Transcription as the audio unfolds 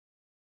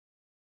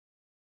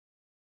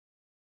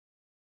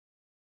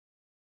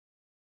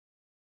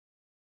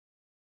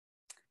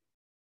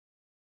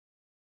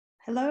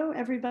Hello,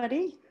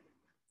 everybody.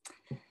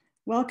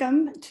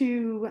 Welcome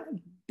to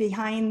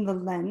Behind the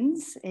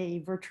Lens, a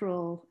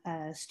virtual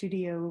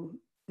studio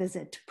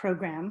visit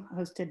program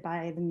hosted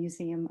by the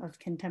Museum of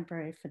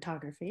Contemporary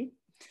Photography.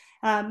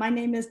 My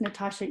name is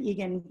Natasha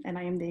Egan, and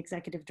I am the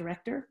Executive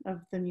Director of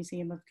the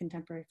Museum of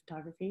Contemporary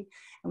Photography.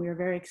 And we are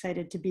very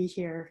excited to be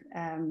here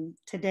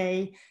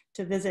today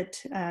to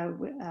visit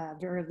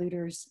Vera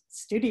Lutter's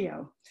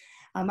studio.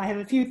 I have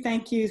a few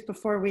thank yous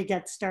before we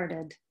get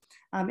started.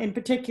 In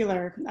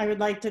particular, I would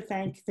like to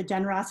thank the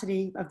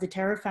generosity of the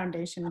Terror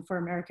Foundation for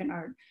American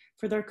Art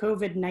for their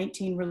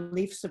COVID-19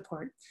 relief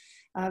support,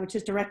 which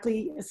is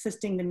directly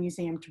assisting the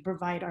museum to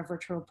provide our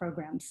virtual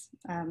programs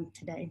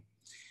today.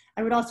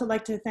 I would also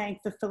like to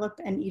thank the Philip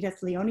and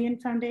Edith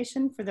Leonian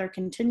Foundation for their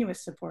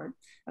continuous support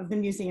of the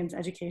museum's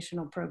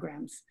educational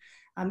programs.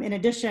 In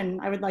addition,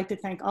 I would like to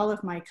thank all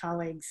of my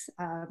colleagues,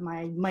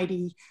 my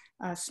mighty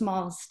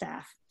small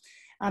staff,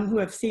 who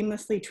have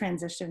seamlessly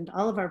transitioned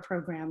all of our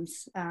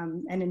programs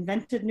and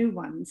invented new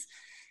ones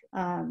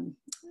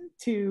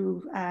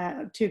to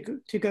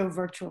go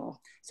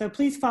virtual. So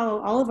please follow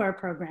all of our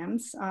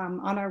programs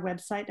on our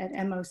website at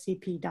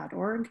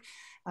MoCP.org.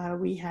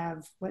 We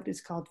have what is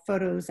called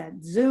Photos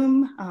at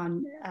Zoom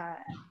on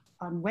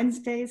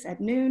Wednesdays at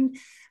noon.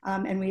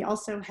 And we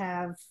also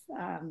have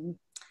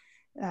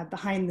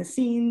behind the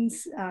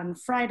scenes on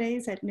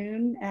Fridays at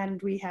noon.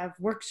 And we have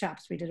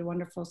workshops. We did a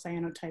wonderful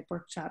cyanotype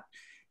workshop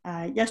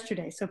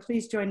yesterday. So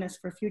please join us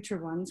for future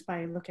ones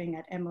by looking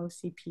at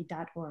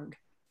mocp.org.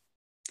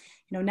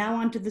 Now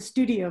on to the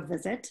studio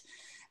visit.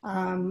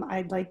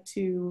 I'd like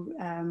to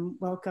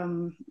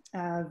welcome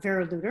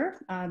Vera Lutter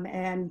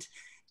and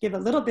give a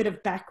little bit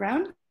of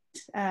background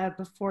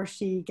before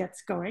she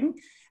gets going.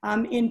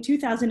 In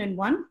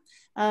 2001,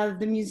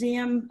 the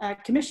museum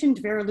commissioned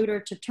Vera Lutter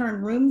to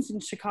turn rooms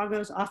in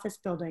Chicago's office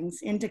buildings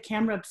into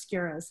camera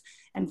obscuras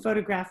and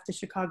photograph the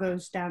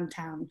Chicago's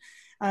downtown.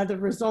 The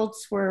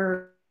results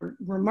were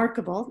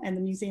remarkable, and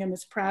the museum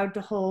is proud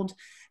to hold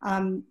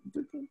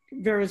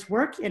Vera's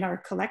work in our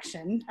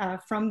collection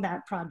from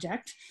that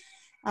project.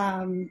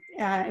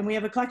 And we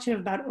have a collection of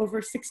about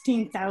over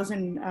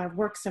 16,000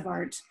 works of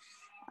art.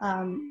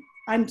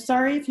 I'm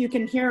sorry if you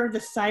can hear the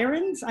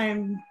sirens.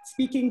 I'm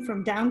speaking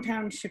from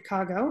downtown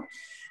Chicago.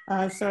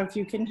 So if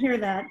you can hear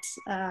that,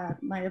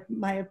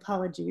 my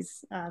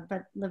apologies,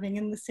 but living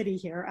in the city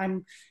here,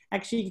 I'm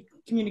actually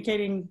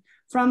communicating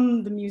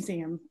from the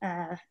museum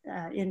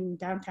in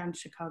downtown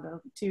Chicago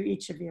to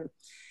each of you.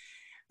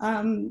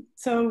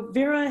 So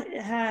Vera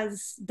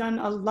has done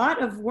a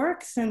lot of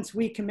work since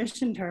we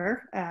commissioned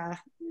her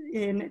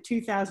in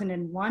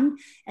 2001.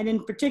 And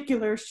in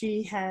particular,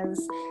 she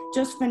has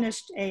just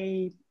finished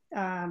a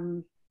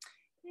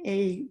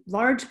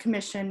large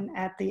commission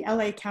at the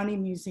LA County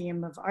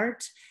Museum of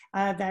Art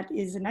that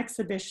is an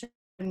exhibition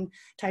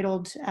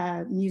titled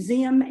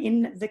Museum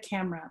in the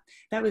Camera.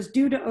 That was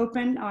due to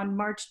open on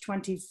March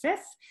 25th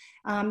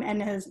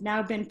and has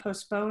now been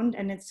postponed,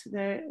 and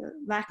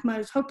LACMA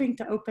is hoping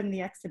to open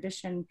the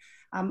exhibition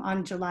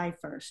on July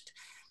 1st.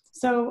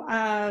 So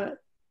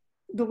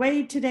the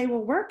way today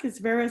will work is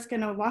Vera's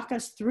going to walk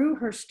us through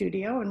her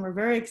studio, and we're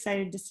very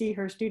excited to see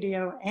her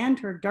studio and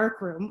her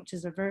darkroom, which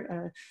is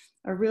a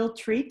real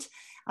treat.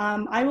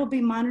 I will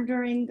be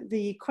monitoring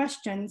the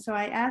questions, so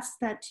I ask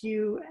that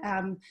you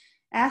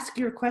ask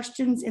your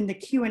questions in the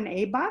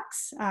Q&A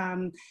box,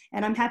 and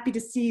I'm happy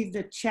to see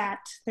the chat.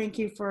 Thank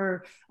you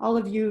for all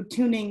of you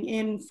tuning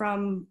in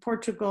from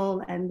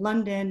Portugal and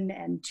London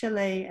and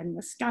Chile and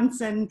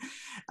Wisconsin.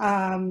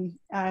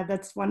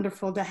 That's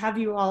wonderful to have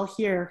you all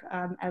here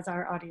as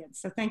our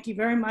audience. So thank you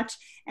very much,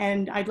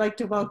 and I'd like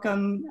to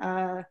welcome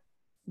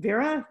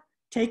Vera.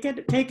 Take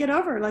it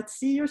over. Let's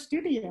see your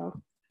studio.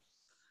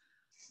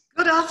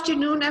 Good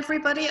afternoon,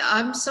 everybody.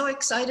 I'm so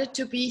excited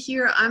to be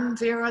here. I'm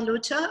Vera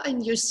Lutter,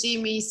 and you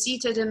see me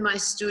seated in my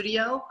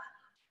studio.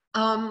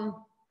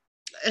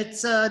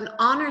 It's an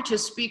honor to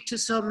speak to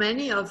so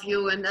many of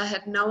you, and I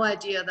had no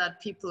idea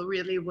that people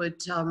really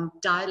would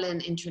dial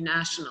in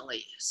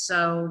internationally.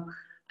 So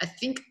I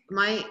think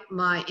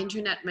my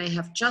internet may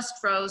have just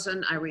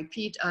frozen. I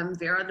repeat, I'm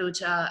Vera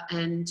Lutter,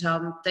 and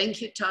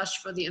thank you, Tosh,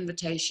 for the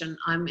invitation.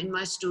 I'm in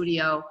my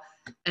studio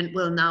and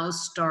will now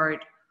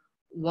start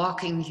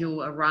walking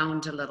you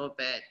around a little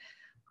bit.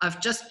 I've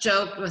just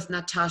joked with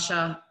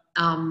Natasha,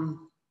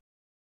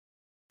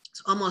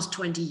 it's almost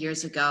 20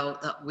 years ago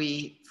that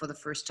we, for the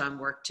first time,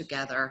 worked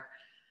together.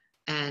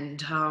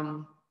 And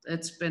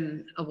it's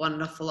been a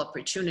wonderful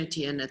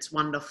opportunity, and it's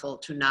wonderful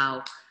to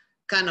now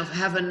kind of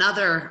have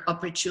another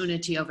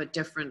opportunity of a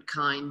different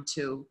kind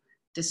to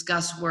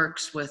discuss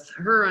works with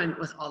her and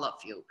with all of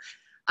you.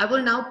 I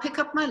will now pick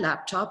up my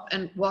laptop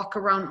and walk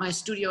around my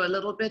studio a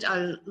little bit.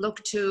 I'll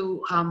look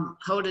to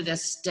hold it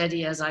as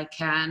steady as I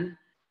can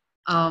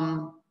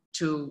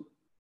to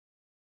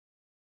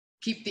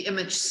keep the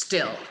image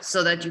still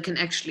so that you can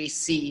actually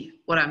see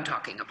what I'm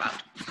talking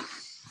about.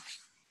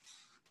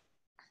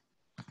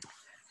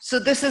 So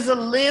this is a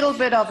little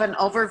bit of an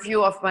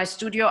overview of my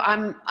studio.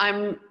 I'm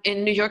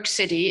in New York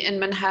City, in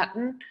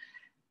Manhattan,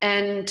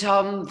 And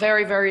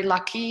very, very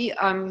lucky.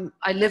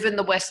 I live in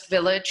the West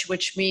Village,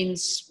 which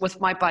means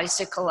with my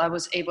bicycle, I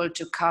was able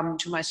to come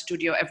to my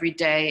studio every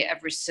day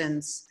ever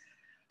since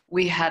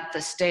we had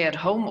the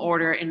stay-at-home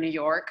order in New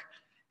York.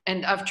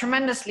 And I've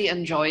tremendously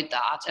enjoyed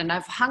that. And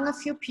I've hung a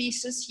few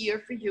pieces here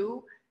for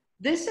you.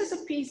 This is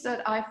a piece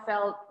that I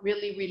felt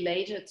really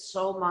related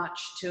so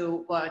much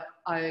to what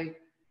I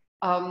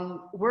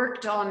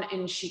worked on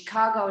in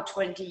Chicago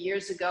 20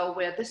 years ago,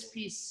 where this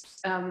piece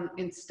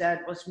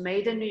instead was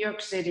made in New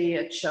York City.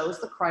 It shows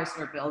the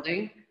Chrysler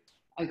Building.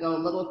 I go a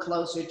little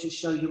closer to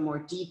show you more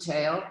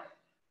detail,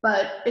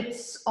 but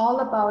it's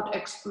all about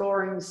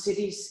exploring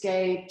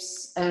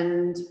cityscapes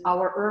and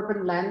our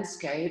urban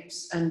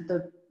landscapes and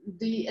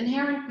the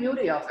inherent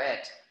beauty of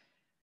it.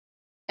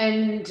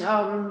 And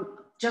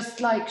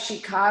just like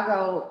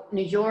Chicago,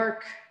 New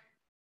York,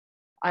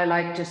 I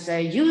like to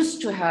say, used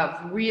to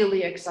have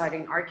really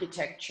exciting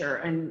architecture.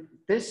 And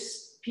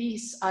this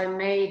piece I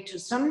made to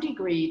some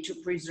degree to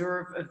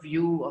preserve a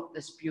view of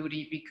this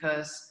beauty,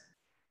 because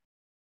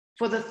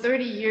for the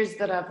 30 years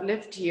that I've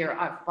lived here,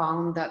 I've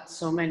found that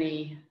so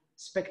many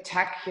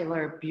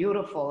spectacular,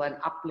 beautiful, and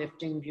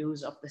uplifting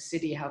views of the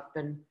city have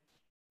been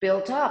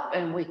built up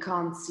and we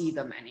can't see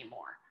them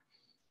anymore.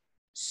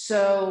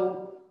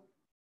 So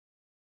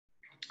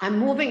I'm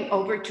moving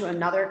over to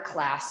another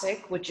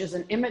classic, which is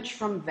an image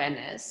from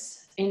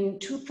Venice. In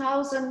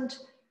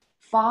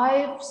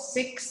 2005,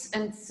 6,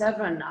 and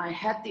 7, I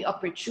had the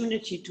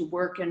opportunity to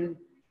work in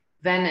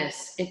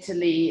Venice,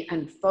 Italy,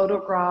 and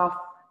photograph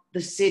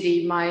the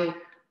city. My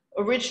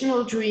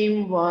original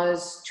dream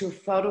was to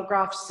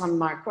photograph San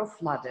Marco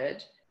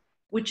flooded,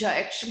 which I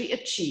actually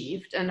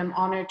achieved. And I'm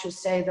honored to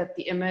say that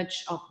the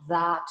image of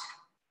that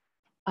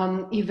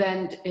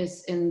event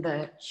is in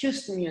the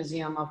Houston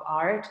Museum of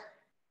Art.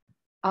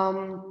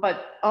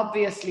 But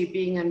obviously,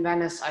 being in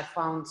Venice, I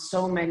found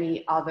so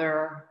many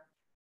other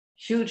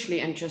hugely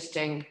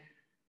interesting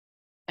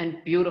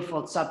and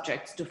beautiful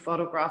subjects to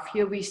photograph.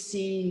 Here we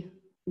see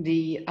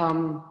the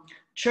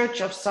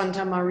Church of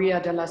Santa Maria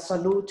della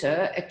Salute,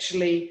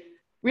 actually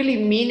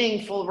really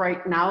meaningful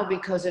right now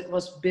because it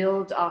was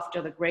built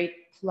after the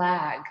Great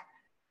Plague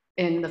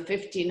in the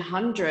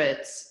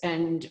 1500s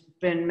and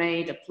been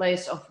made a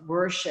place of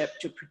worship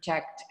to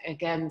protect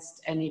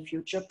against any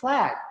future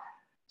plague.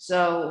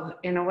 So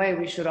in a way,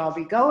 we should all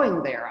be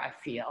going there, I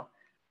feel.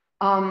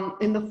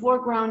 In the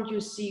foreground,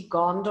 you see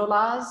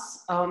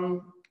gondolas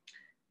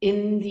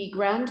in the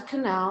Grand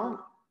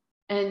Canal,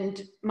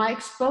 and my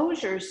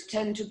exposures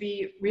tend to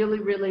be really,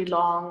 really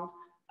long.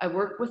 I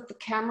work with the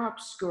camera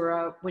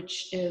obscura,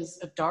 which is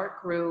a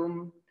dark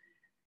room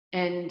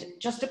and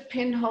just a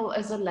pinhole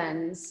as a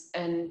lens,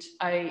 and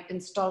I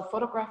install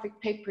photographic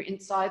paper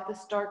inside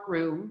this dark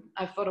room.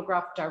 I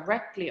photograph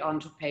directly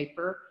onto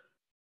paper,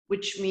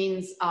 which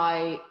means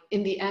I,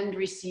 in the end,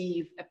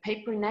 receive a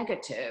paper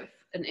negative,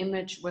 an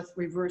image with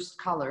reversed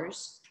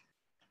colors.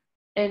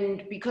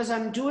 And because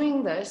I'm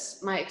doing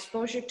this, my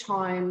exposure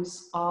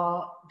times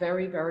are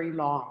very, very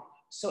long.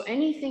 So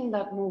anything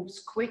that moves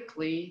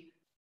quickly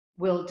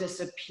will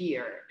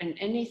disappear, and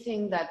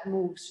anything that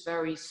moves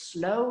very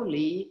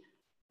slowly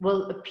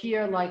will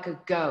appear like a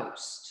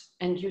ghost.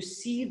 And you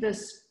see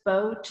this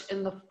boat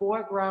in the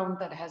foreground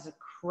that has a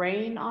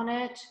crane on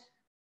it,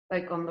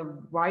 like on the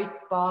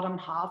right bottom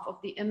half of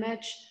the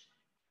image.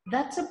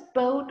 That's a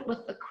boat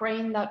with the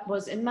crane that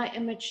was in my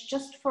image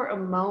just for a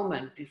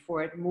moment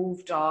before it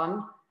moved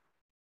on,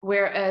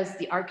 whereas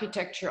the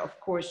architecture, of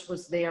course,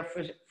 was there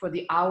for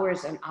the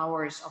hours and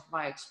hours of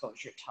my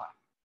exposure time.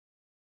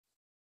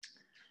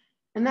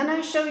 And then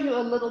I show you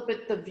a little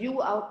bit the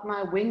view out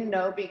my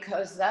window,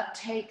 because that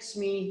takes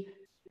me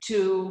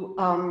to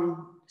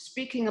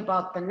speaking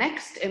about the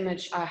next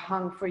image I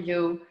hung for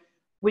you,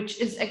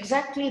 which is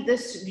exactly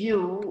this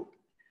view.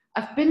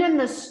 I've been in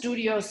the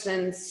studio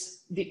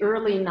since the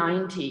early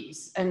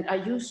 90s, and I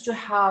used to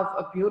have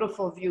a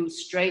beautiful view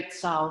straight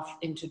south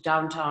into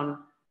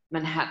downtown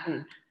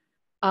Manhattan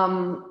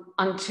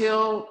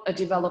until a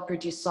developer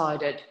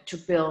decided to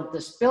build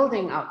this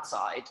building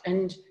outside.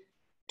 And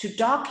to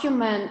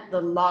document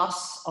the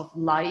loss of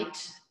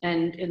light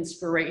and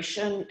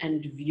inspiration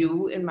and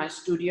view in my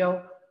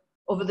studio,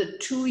 over the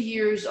 2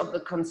 years of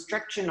the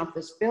construction of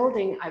this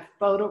building, I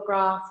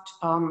photographed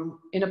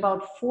in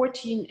about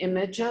 14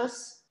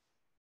 images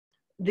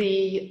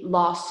the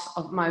loss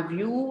of my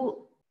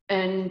view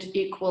and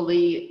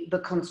equally the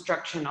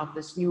construction of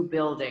this new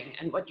building.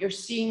 And what you're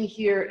seeing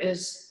here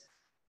is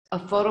a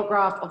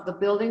photograph of the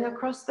building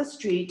across the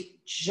street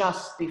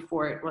just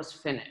before it was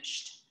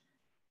finished.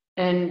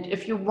 And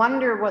if you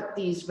wonder what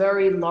these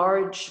very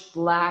large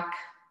black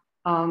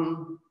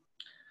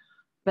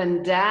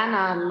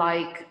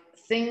bandana-like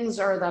things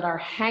are that are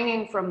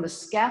hanging from the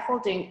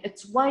scaffolding,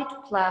 it's white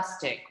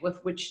plastic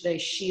with which they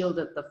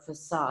shielded the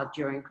facade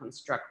during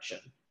construction.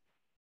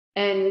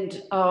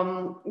 And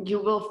you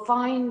will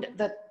find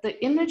that the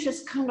image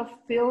is kind of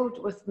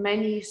filled with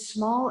many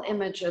small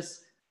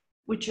images,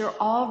 which are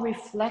all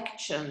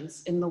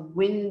reflections in the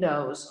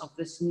windows of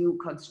this new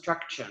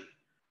construction.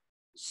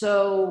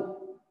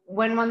 So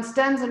when one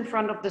stands in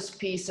front of this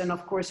piece, and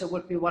of course it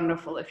would be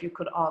wonderful if you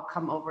could all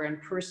come over in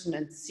person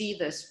and see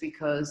this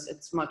because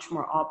it's much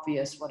more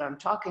obvious what I'm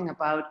talking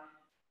about.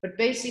 But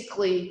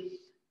basically,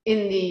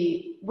 in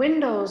the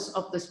windows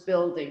of this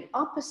building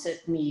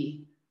opposite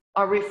me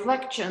are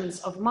reflections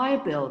of my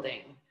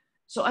building.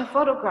 So I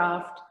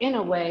photographed, in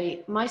a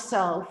way,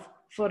 myself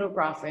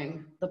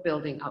photographing the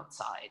building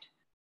outside.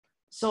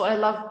 So I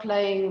love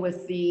playing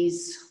with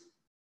these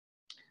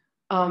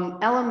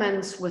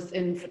elements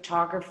within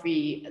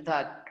photography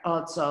that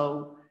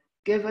also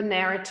give a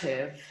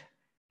narrative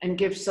and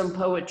give some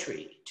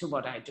poetry to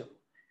what I do.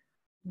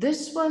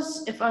 This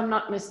was, if I'm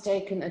not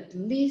mistaken, at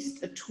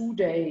least a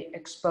 2-day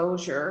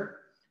exposure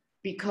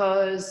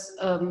because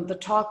the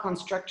tall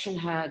construction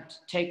had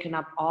taken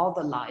up all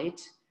the light.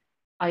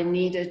 I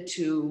needed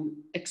to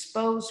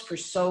expose for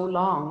so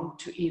long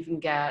to even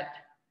get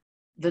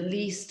the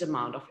least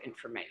amount of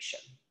information.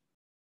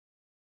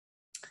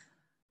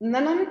 And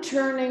then I'm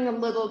turning a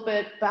little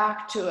bit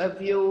back to a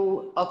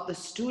view of the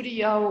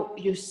studio.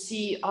 You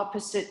see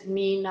opposite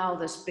me now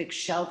this big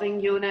shelving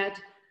unit.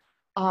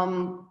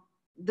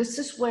 This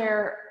is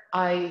where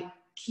I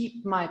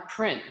keep my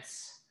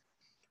prints.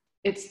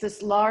 It's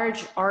this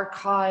large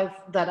archive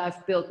that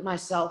I've built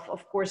myself.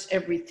 Of course,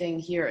 everything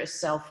here is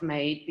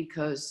self-made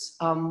because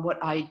what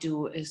I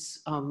do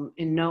is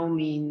in no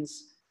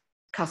means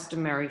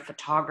customary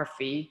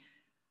photography.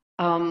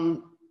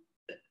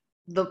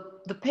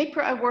 The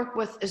paper I work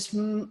with is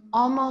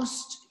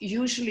almost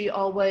usually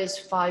always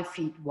 5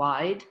 feet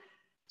wide.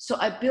 So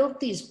I built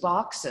these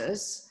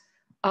boxes.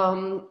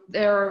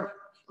 They're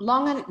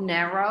long and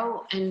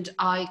narrow, and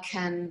I'll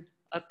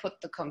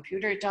put the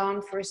computer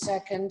down for a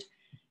second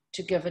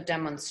to give a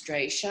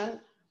demonstration.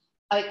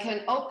 I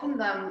can open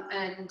them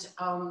and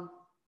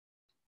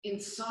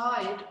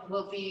inside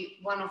will be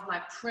one of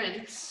my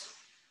prints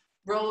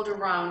rolled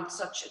around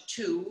such a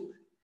tube.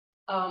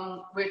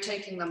 We're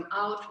taking them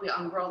out, we're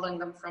unrolling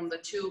them from the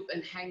tube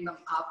and hang them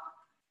up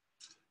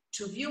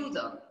to view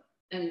them.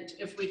 And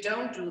if we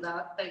don't do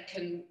that, they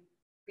can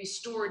be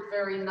stored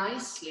very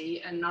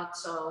nicely and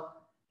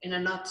in a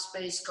not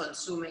space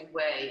consuming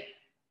way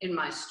in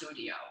my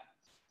studio.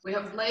 We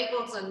have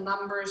labels and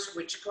numbers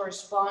which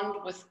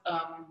correspond with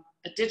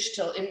a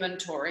digital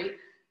inventory,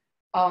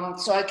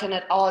 so I can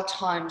at all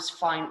times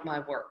find my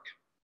work.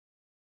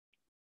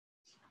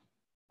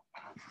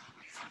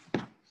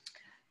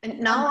 And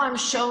now I'm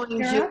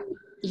showing you.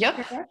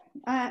 Yep.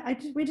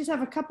 We just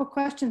have a couple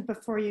questions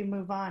before you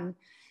move on.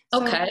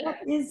 So okay. What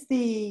is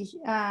the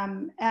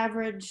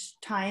average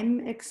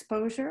time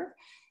exposure?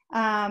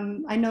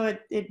 I know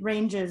it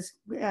ranges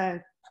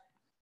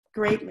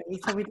greatly,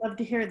 so we'd love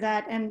to hear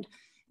that.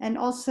 And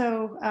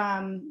also,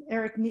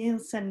 Eric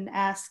Nielsen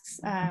asks,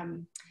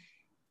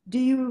 do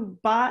you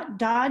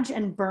dodge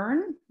and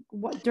burn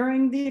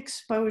during the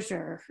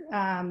exposure?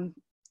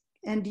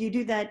 And do you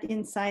do that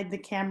inside the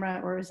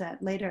camera, or is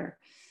that later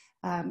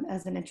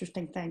as an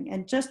interesting thing?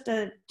 And just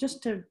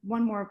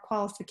one more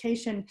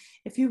qualification,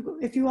 if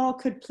you all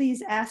could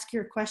please ask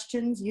your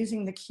questions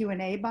using the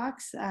Q&A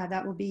box,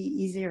 that will be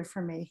easier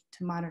for me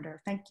to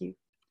monitor. Thank you.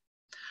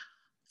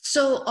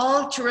 So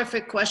all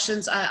terrific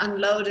questions. I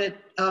unloaded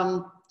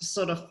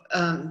sort of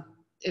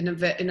in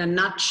a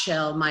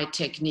nutshell my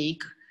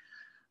technique.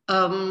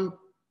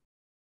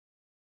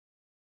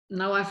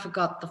 Now I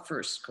forgot the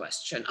first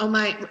question. Oh,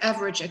 my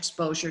average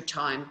exposure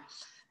time.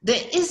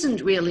 There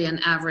isn't really an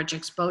average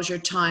exposure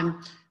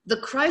time. The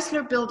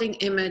Chrysler building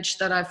image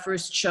that I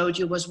first showed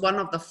you was one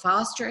of the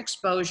faster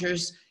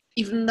exposures,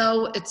 even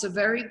though it's a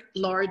very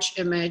large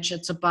image.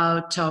 It's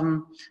about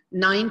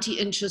 90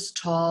 inches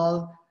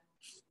tall,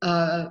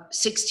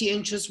 60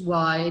 inches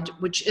wide,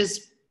 which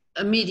is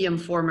a medium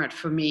format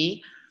for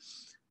me.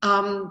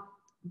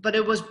 But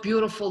it was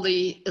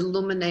beautifully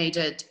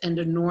illuminated and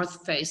a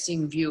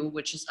north-facing view,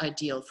 which is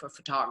ideal for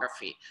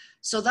photography.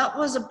 So that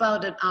was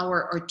about an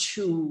hour or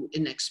 2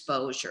 in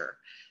exposure.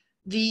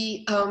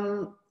 The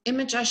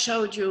image I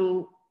showed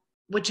you,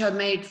 which I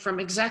made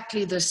from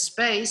exactly this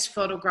space,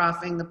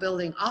 photographing the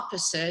building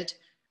opposite,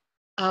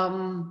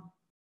 I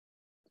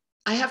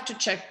have to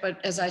check, but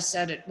as I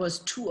said, it was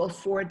 2 or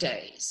 4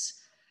 days.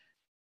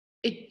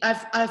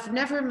 I've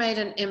never made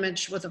an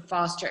image with a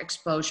faster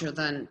exposure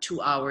than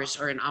 2 hours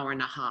or an hour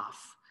and a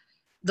half.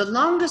 The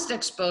longest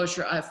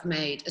exposure I've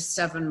made is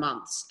 7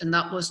 months, and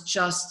that was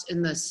just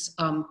in this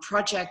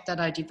project that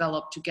I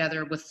developed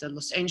together with the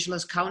Los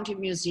Angeles County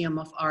Museum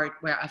of Art,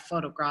 where I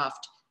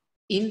photographed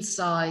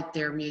inside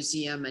their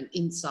museum and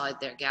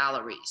inside their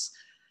galleries.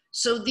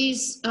 So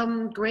these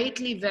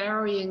greatly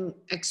varying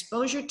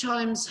exposure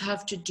times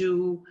have to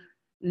do,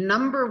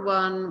 number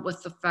one,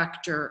 with the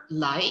factor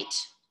light.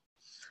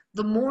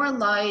 The more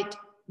light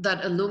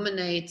that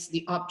illuminates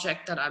the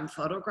object that I'm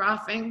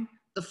photographing,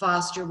 the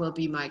faster will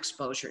be my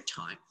exposure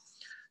time.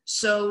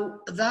 So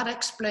that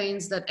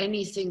explains that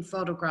anything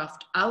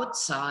photographed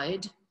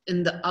outside,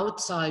 in the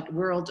outside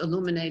world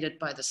illuminated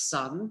by the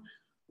sun,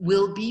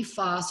 will be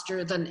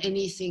faster than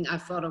anything I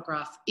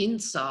photograph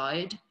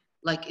inside,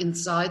 like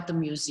inside the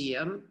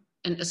museum,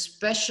 and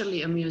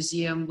especially a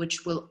museum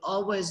which will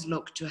always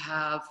look to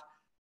have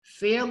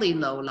fairly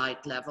low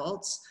light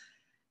levels.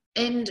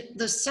 And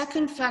the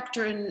second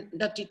factor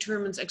that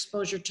determines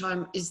exposure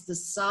time is the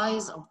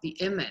size of the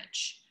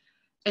image.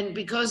 And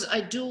because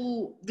I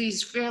do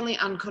these fairly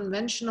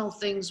unconventional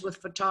things with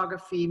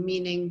photography,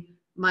 meaning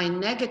my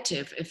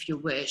negative, if you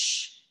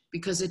wish,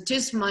 because it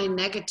is my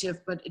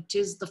negative, but it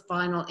is the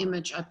final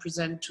image I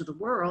present to the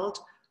world,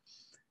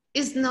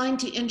 is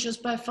 90 inches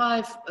by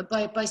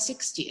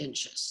 60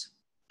 inches.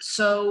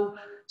 So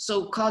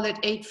call it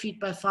 8 feet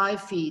by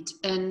 5 feet.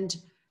 And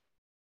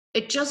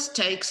it just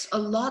takes a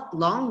lot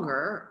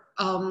longer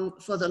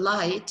for the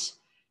light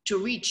to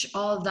reach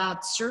all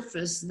that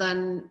surface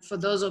than for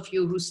those of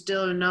you who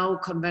still know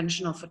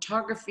conventional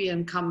photography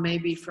and come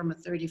maybe from a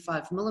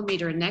 35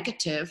 millimeter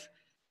negative.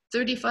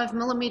 35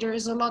 millimeter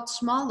is a lot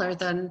smaller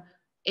than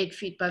 8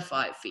 feet by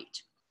 5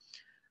 feet.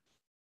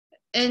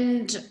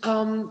 And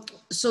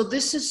so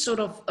this is sort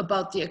of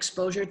about the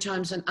exposure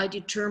times, and I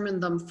determine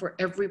them for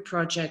every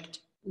project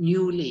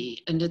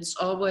newly. And there's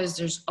always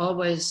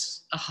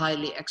a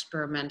highly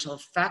experimental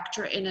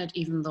factor in it,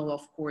 even though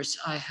of course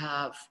I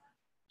have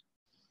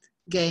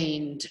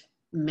gained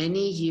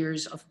many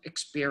years of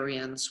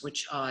experience,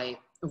 which I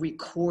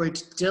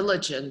record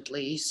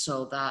diligently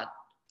so that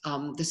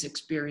this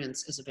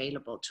experience is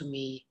available to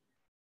me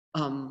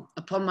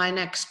upon my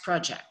next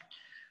project.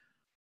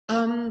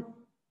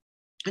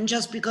 And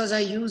just because I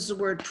use the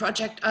word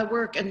project, I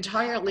work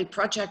entirely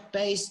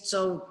project-based.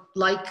 So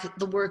like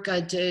the work I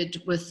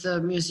did with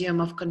the Museum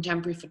of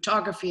Contemporary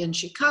Photography in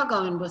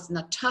Chicago and with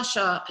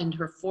Natasha and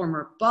her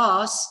former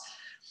boss,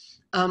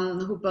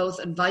 who both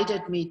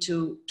invited me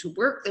to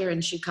work there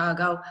in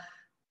Chicago,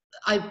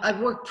 I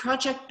work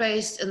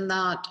project-based in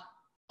that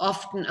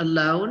often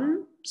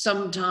alone,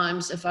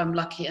 sometimes if I'm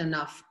lucky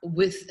enough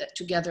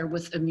together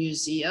with a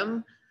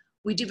museum.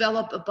 We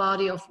develop a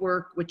body of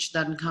work which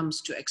then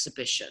comes to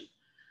exhibition.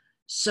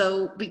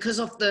 So because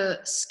of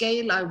the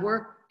scale I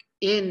work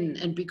in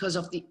and because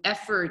of the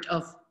effort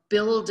of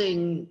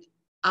building,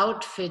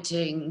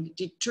 outfitting,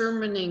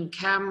 determining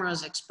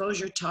cameras,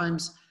 exposure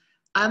times,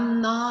 I'm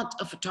not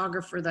a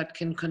photographer that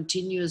can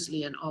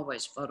continuously and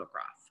always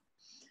photograph.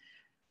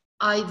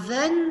 I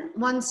then,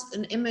 once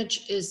an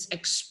image is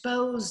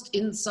exposed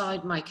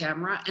inside my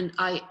camera, and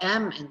I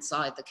am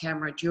inside the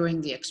camera during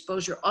the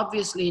exposure,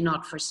 obviously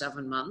not for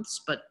 7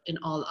 months, but in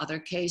all other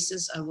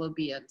cases, I will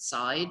be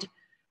inside.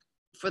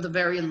 For the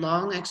very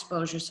long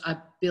exposures, I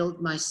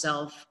build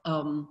myself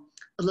a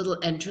little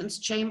entrance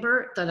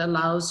chamber that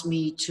allows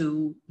me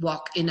to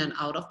walk in and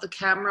out of the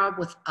camera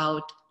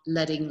without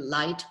letting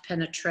light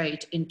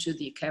penetrate into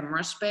the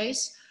camera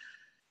space.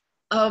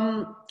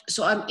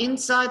 So I'm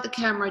inside the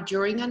camera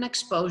during an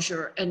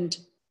exposure, and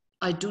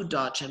I do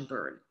dodge and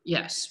burn,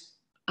 yes.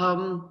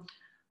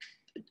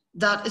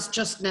 That is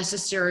just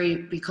necessary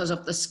because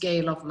of the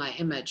scale of my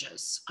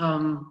images.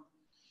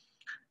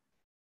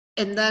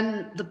 And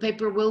then the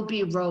paper will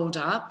be rolled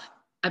up.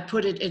 I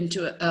put it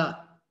into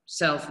a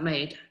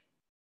self-made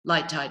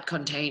light-tight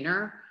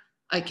container.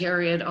 I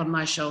carry it on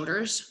my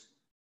shoulders,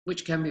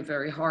 which can be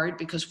very hard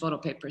because photo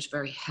paper is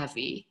very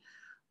heavy,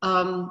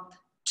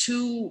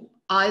 to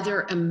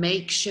either a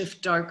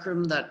makeshift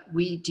darkroom that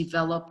we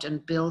developed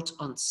and built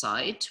on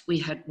site. We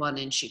had one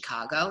in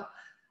Chicago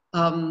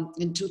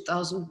in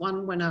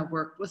 2001 when I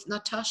worked with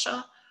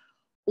Natasha,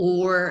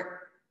 or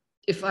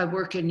if I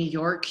work in New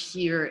York,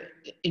 here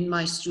in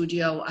my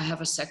studio, I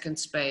have a second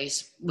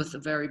space with a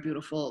very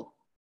beautiful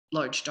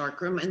large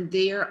darkroom, and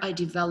there I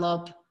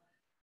develop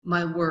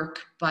my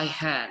work by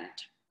hand.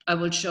 I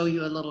will show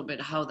you a little bit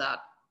how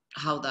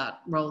that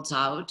rolls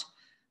out,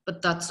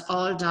 but that's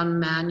all done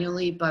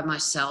manually by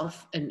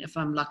myself, and if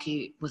I'm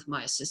lucky with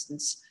my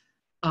assistants.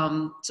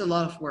 It's a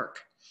lot of work.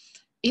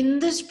 In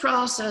this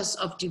process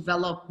of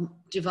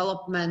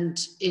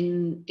development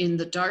in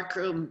the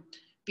darkroom,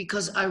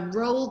 because I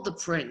roll the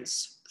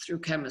prints through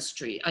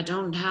chemistry, I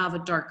don't have a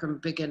darkroom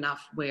big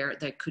enough where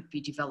they could be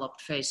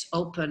developed face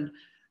open.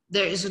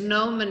 There is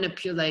no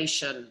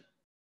manipulation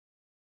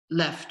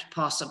left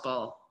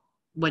possible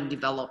when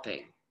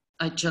developing.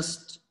 I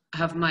just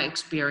have my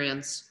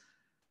experience.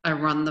 I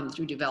run them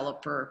through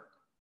developer,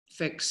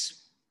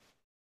 fix,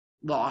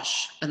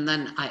 wash, and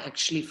then I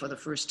actually for the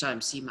first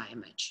time see my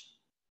image.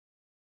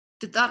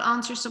 Did that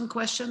answer some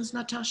questions,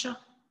 Natasha?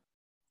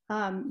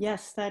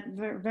 Yes, that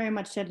very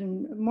much did,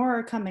 and more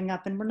are coming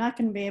up, and we're not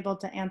going to be able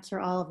to answer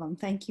all of them.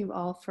 Thank you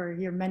all for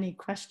your many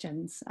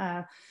questions.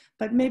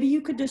 But maybe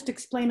you could just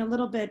explain a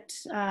little bit.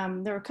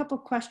 There are a couple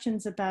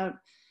questions about,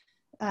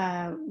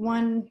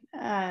 one,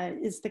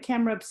 is the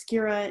camera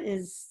obscura,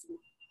 is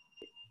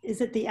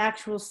it the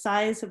actual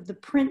size of the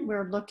print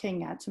we're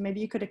looking at? So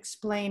maybe you could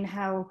explain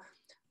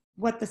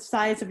what the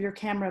size of your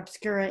camera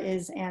obscura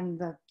is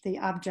and the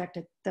object,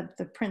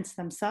 the prints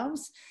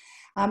themselves.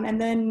 And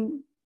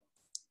then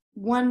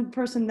one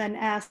person then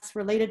asks,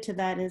 related to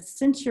that, is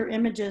since your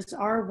images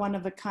are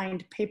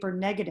one-of-a-kind paper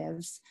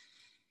negatives,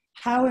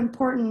 how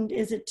important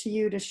is it to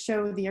you to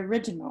show the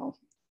original?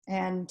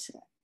 And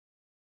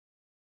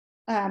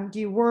do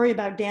you worry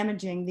about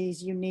damaging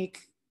these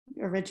unique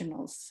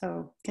originals.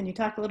 So can you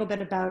talk a little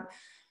bit about,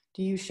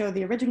 do you show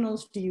the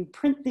originals? Do you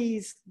print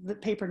these, the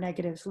paper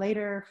negatives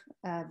later?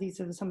 These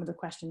are some of the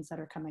questions that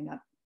are coming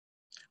up.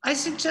 I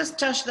suggest,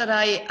 Josh, that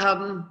I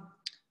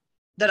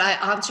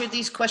answer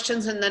these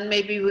questions, and then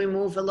maybe we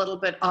move a little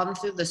bit on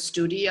through the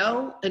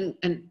studio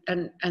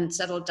and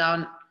settle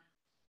down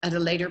at a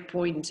later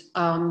point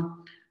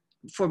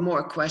for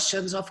more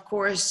questions, of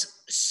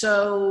course.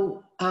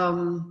 So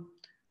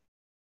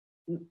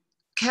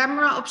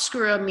camera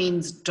obscura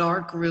means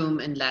dark room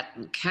in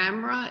Latin.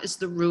 Camera is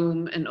the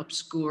room and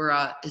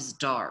obscura is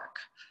dark.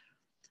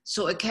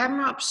 So a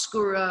camera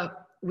obscura,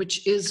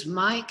 which is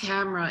my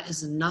camera,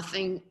 is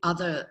nothing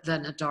other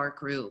than a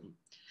dark room.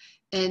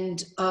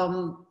 And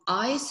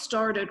I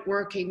started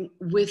working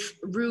with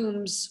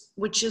rooms,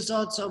 which is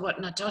also what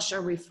Natasha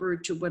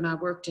referred to when I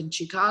worked in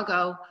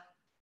Chicago.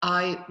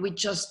 We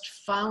just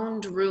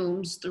found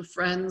rooms through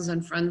friends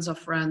and friends of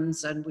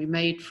friends, and we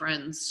made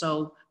friends.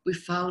 So we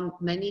found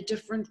many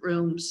different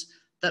rooms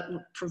that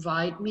would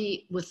provide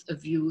me with a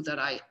view that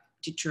I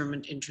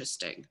determined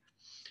interesting.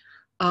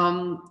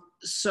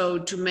 So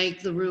to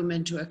make the room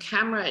into a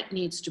camera, it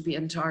needs to be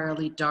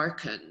entirely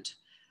darkened.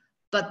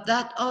 But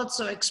that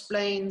also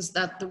explains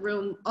that the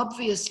room,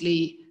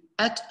 obviously,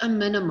 at a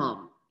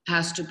minimum,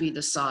 has to be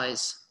the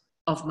size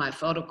of my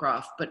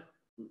photograph, but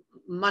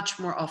much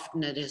more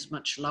often it is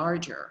much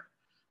larger.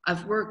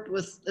 I've worked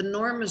with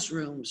enormous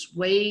rooms,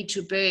 way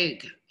too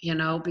big, you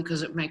know,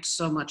 because it makes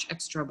so much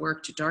extra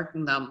work to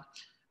darken them.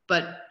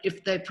 But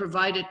if they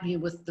provided me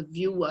with the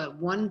view I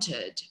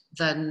wanted,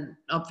 then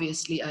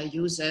obviously I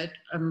use it.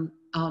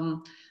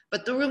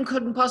 But the room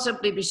couldn't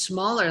possibly be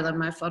smaller than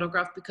my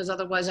photograph, because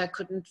otherwise I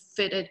couldn't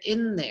fit it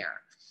in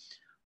there.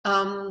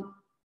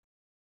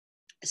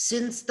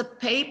 Since the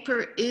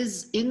paper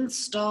is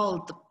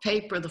installed,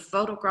 the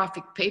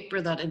photographic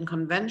paper that in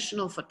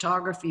conventional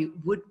photography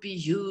would be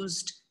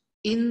used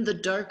in the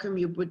darkroom,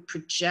 you would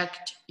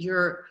project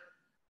your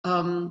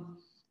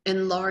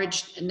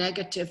enlarged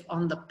negative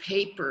on the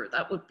paper.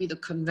 That would be the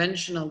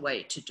conventional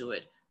way to do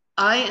it.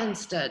 I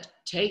instead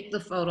take the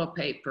photo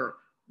paper,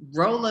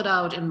 roll it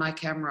out in my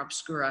camera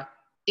obscura,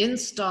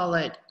 install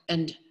it,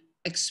 and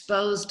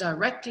expose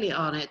directly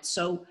on it.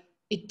 So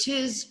it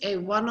is a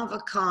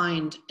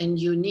one-of-a-kind and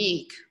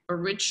unique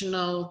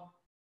original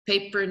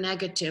paper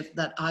negative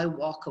that I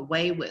walk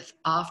away with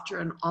after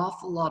an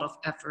awful lot of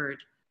effort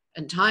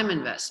and time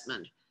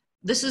investment.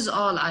 This is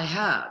all I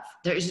have.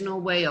 There is no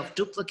way of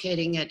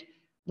duplicating it.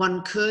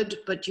 One could,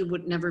 but you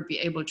would never be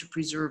able to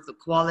preserve the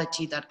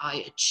quality that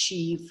I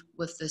achieve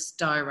with this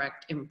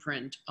direct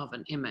imprint of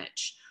an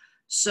image.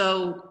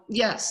 So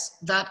yes,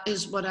 that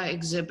is what I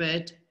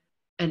exhibit.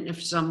 And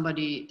if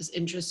somebody is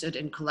interested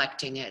in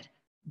collecting it,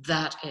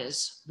 that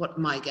is what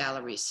my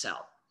galleries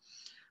sell.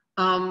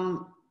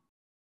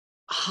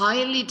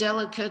 Highly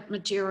delicate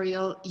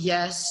material,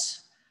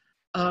 yes.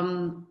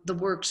 The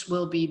works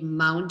will be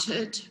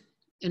mounted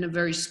in a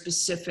very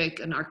specific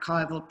and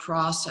archival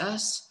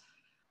process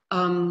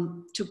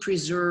to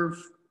preserve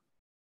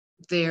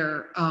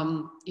their,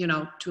 you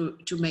know,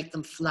 to make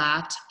them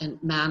flat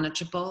and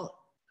manageable.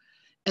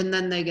 And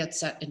then they get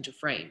set into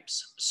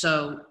frames.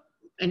 So,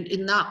 and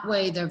in that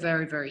way, they're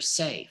very, very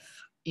safe.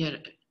 You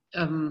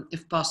know,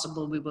 if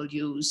possible, we will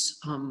use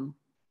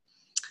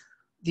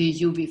the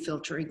UV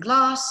filtering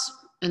glass.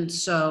 And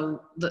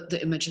so the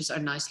images are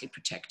nicely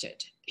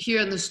protected.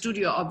 Here in the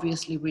studio,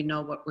 obviously, we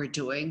know what we're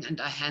doing, and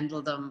I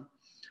handle them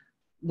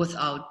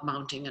without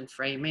mounting and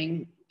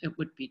framing. It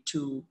would be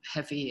too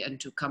heavy and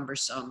too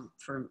cumbersome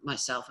for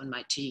myself and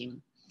my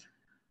team.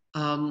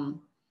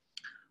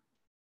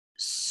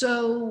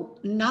 So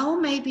now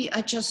maybe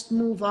I just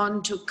move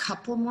on to a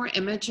couple more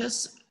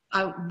images.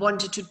 I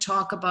wanted to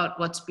talk about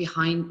what's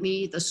behind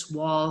me. This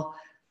wall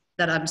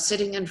that I'm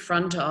sitting in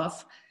front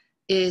of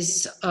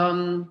is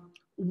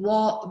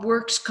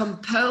works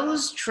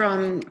composed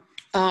from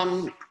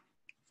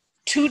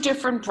two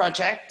different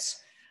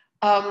projects.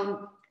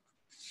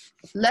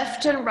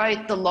 Left and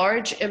right, the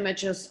large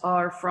images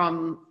are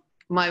from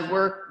my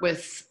work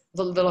with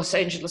the Los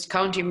Angeles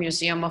County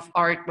Museum of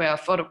Art, where I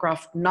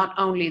photographed not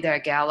only their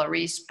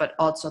galleries, but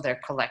also their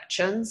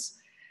collections.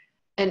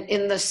 And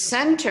in the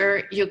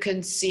center, you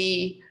can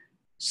see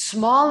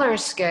smaller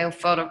scale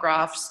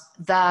photographs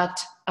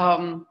that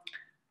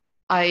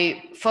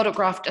I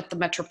photographed at the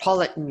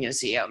Metropolitan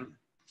Museum.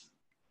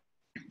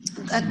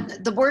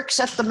 The works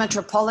at the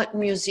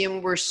Metropolitan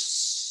Museum were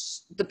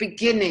the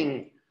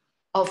beginning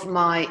of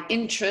my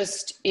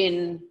interest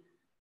in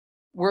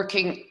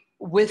working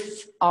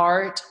with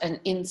art and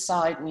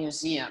inside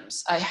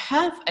museums. I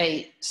have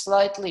a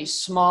slightly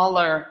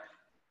smaller,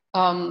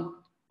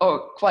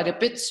 or quite a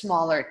bit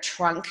smaller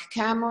trunk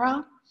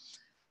camera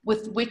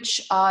with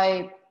which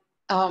I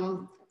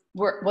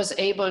was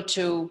able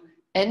to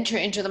enter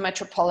into the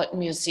Metropolitan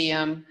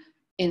Museum,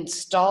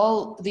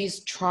 install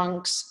these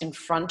trunks in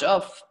front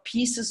of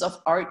pieces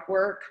of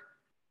artwork.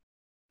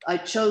 I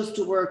chose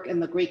to work in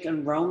the Greek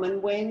and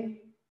Roman wing.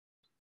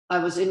 I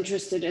was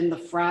interested in the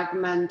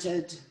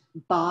fragmented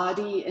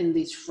body, in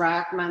these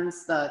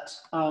fragments that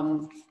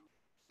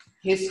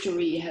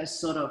history has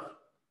sort of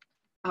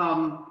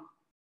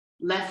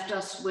left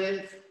us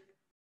with,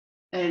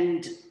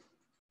 and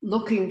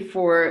looking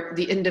for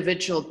the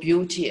individual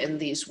beauty in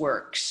these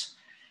works.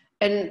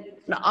 And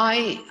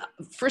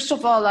first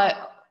of all,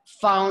 I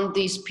found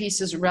these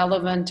pieces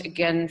relevant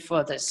again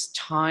for this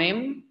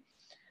time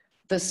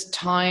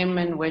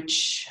in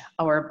which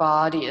our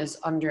body is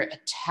under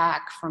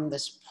attack from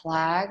this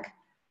plague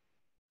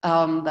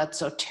that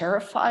so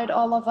terrified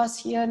all of us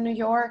here in New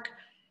York.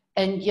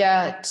 And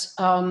yet,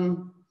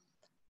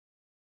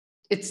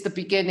 it's the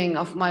beginning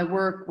of my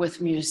work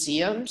with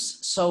museums.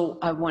 So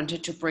I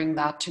wanted to bring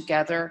that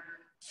together,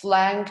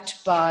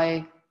 flanked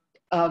by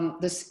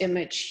this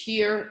image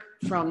here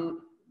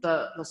from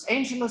the Los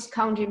Angeles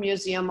County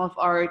Museum of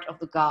Art of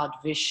the god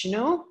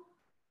Vishnu,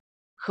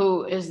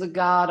 who is the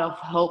god of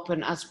hope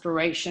and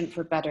aspiration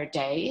for better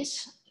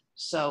days.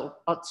 So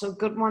also a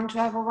good one to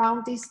have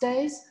around these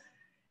days.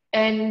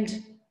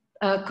 And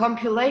a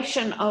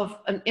compilation of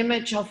an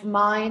image of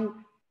mine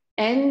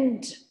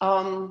and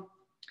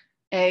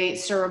a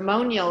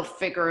ceremonial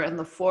figure in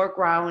the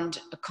foreground,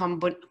 a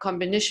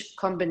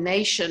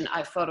combination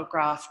I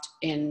photographed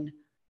in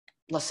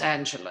Los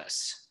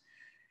Angeles.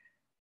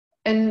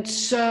 And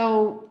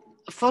so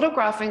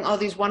photographing all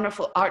these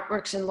wonderful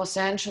artworks in Los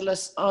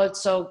Angeles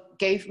also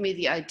gave me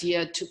the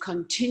idea to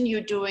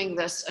continue doing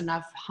this. And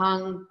I've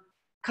hung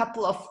a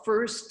couple of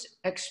first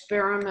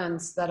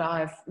experiments that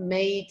I've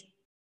made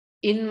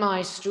in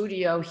my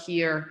studio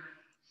here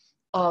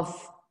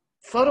of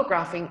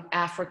photographing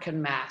African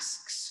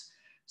masks.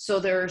 So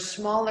there are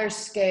smaller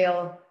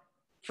scale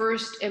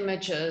first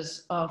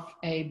images of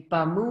a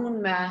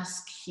Bamoon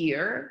mask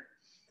here.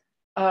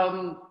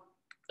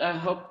 I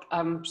hope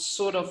I'm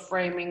sort of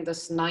framing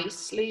this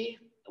nicely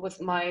with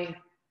my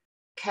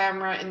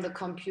camera in the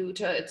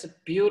computer. It's a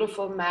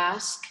beautiful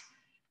mask,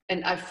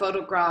 and I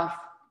photograph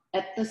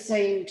at the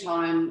same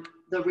time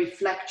the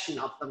reflection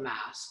of the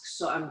mask.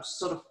 So I'm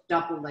sort of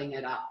doubling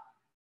it up.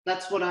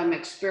 That's what I'm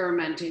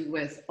experimenting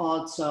with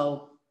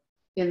also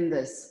in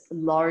this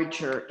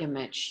larger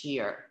image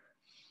here.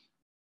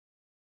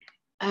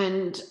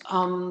 And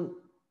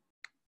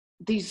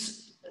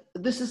this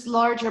is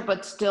larger,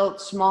 but still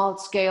small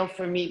scale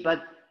for me,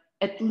 but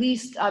at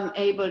least I'm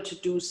able to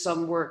do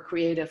some work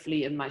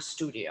creatively in my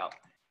studio.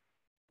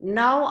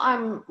 Now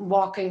I'm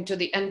walking to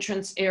the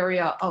entrance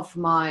area of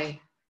my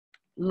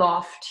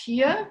loft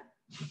here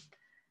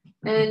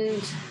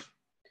and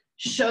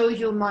show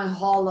you my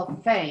Hall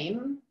of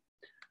Fame,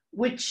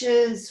 which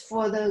is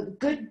for the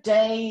good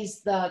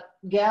days that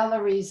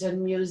galleries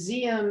and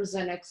museums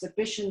and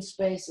exhibition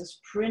spaces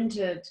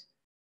printed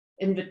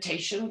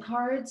invitation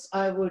cards.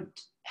 I would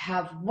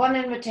have one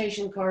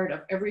invitation card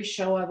of every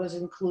show I was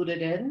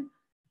included in,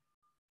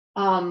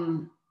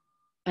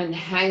 and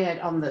hang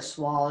it on this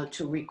wall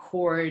to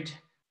record,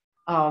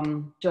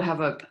 to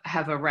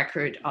have a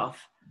record of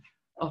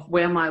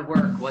where my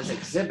work was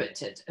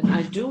exhibited. And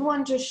I do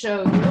want to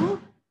show you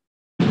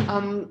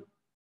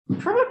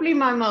probably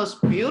my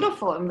most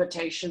beautiful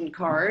invitation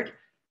card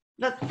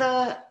that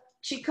the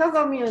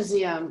Chicago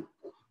Museum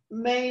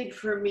made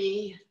for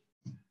me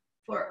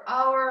for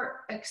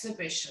our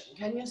exhibition.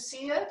 Can you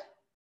see it?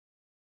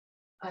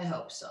 I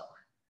hope so.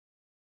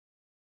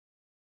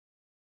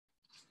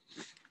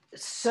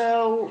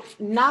 So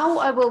now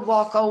I will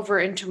walk over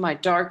into my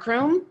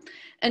darkroom,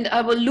 and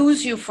I will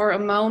lose you for a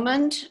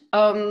moment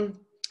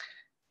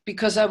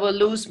because I will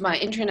lose my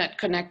internet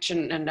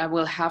connection and I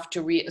will have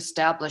to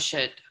reestablish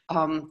it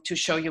to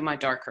show you my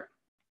darkroom.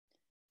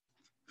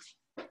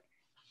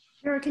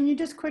 Vera, can you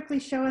just quickly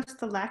show us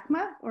the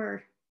LACMA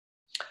or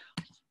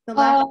the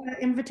LACMA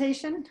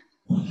invitation?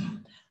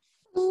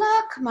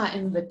 LACMA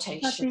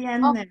invitation. At the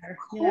end there. Of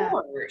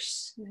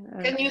course.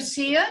 Yeah. Can you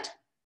see it?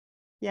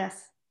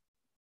 Yes.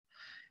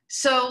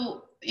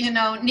 So, you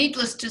know,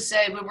 needless to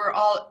say, we were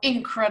all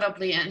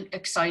incredibly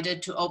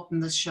excited to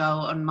open the show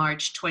on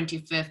March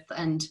 25th.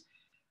 And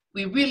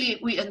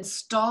we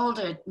installed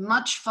it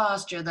much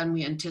faster than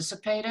we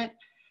anticipated.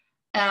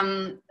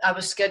 I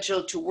was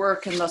scheduled to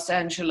work in Los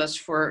Angeles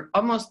for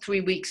almost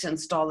 3 weeks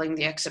installing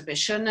the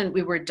exhibition, and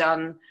we were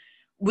done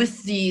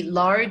with the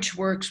large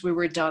works. We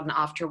were done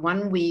after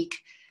 1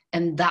 week,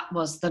 and that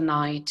was the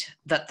night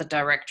that the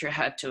director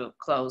had to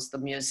close the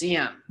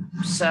museum.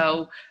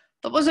 So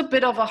that was a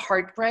bit of a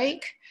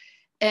heartbreak,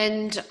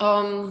 and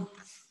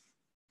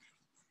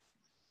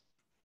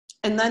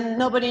then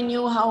nobody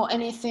knew how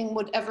anything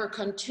would ever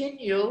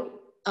continue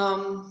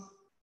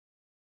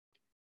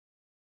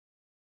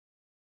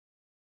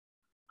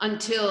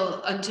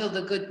until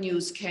the good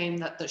news came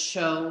that the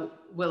show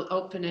will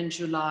open in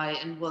July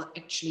and will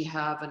actually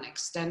have an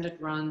extended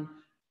run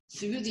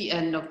through the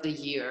end of the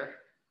year,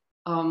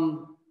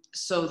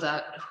 so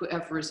that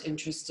whoever is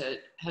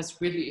interested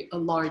has really a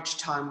large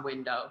time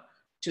window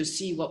to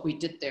see what we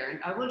did there.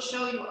 And I will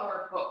show you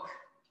our book.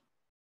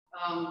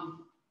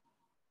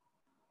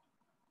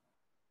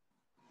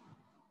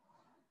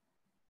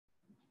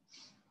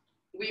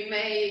 We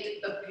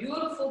made a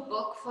beautiful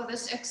book for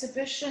this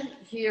exhibition.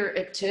 Here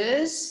it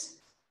is.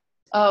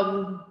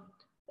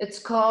 It's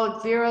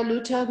called Vera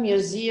Lutter,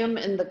 Museum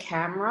in the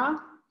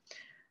Camera.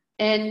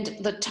 And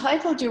the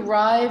title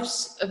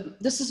derives,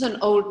 this is an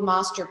old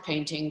master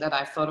painting that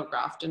I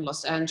photographed in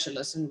Los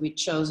Angeles, and we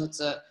chose,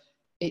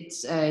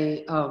 it's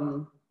a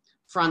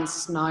Franz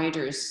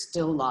Snyder's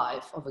still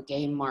life of a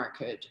game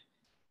market,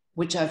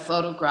 which I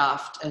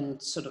photographed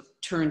and sort of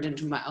turned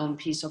into my own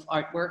piece of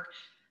artwork.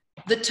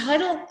 The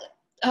title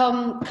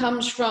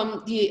comes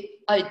from the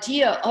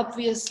idea,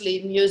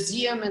 obviously,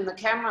 museum in the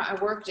camera. I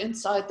worked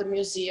inside the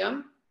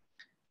museum.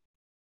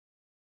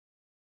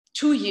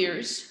 2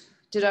 years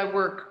did I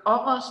work,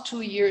 almost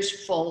 2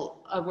 years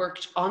full. I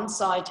worked on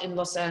site in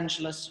Los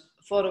Angeles,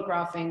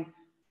 photographing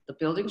the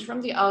buildings from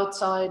the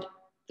outside,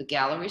 the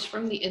galleries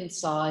from the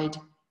inside,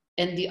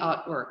 and the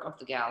artwork of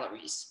the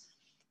galleries.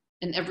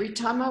 And every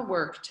time I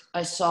worked,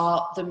 I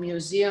saw the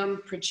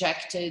museum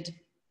projected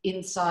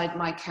inside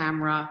my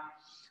camera,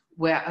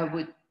 where I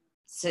would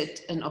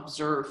sit and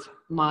observe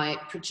my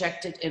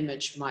projected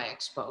image, my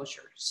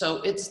exposure. So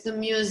it's the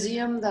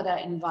museum that I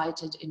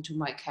invited into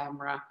my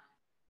camera,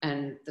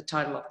 and the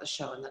title of the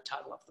show and the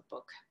title of the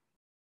book.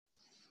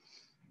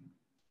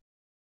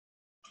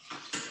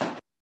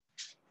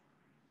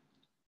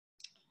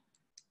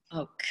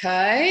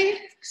 Okay,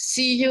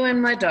 see you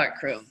in my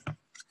darkroom.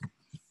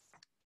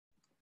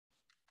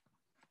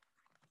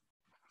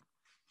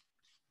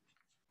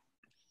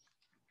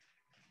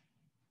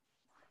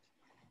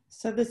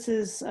 So this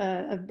is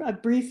a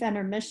brief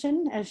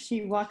intermission. As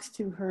she walks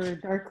to her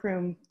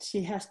darkroom,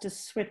 she has to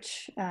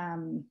switch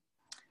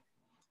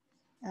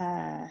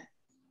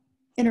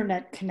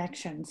internet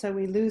connection. So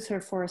we lose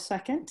her for a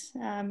second,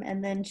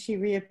 and then she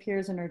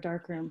reappears in her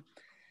darkroom.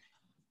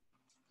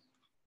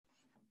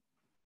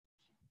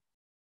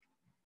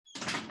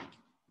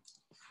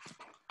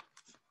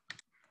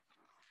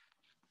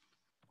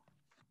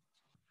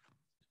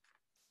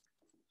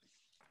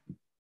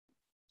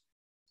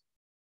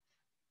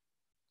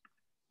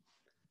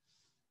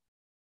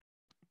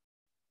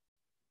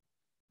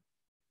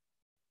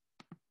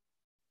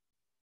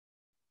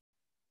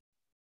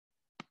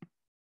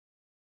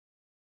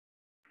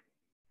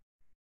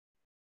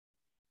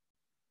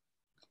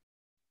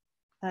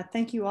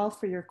 Thank you all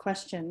for your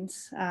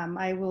questions.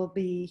 I will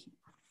be,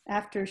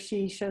 after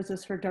she shows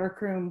us her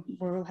darkroom,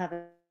 we'll have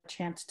a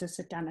chance to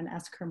sit down and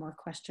ask her more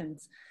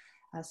questions.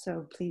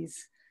 So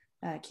please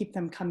keep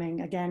them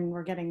coming. Again,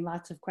 we're getting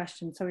lots of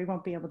questions, so we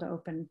won't be able to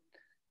open,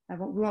 we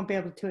won't be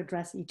able to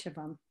address each of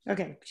them.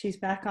 Okay, she's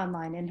back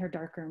online in her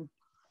darkroom.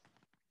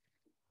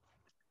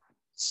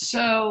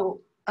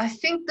 So I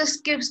think this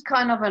gives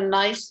kind of a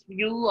nice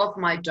view of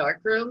my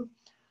darkroom.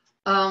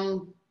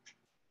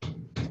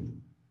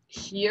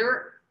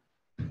 Here,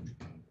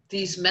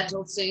 these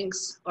metal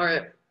sinks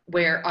are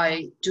where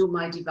I do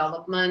my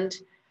development.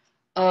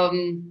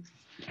 On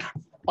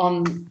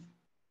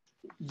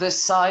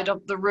this side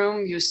of the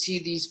room, you see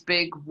these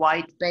big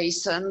white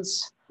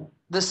basins.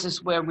 This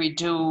is where we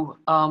do,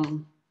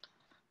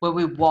 where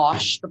we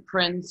wash the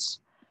prints.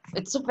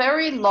 It's a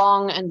very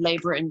long and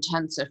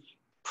labor-intensive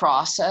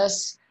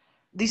process.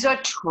 These are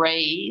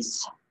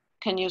trays.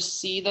 Can you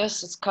see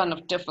this? It's kind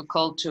of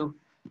difficult to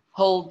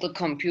hold the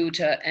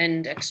computer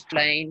and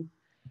explain.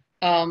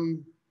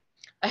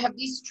 I have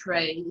these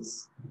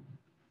trays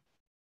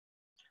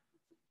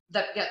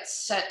that get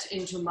set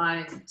into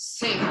my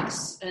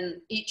sinks,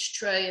 and each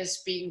tray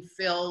is being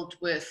filled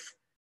with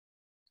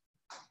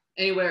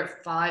anywhere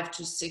 5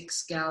 to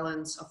 6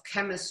 gallons of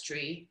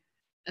chemistry.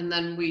 And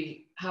then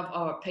we have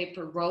our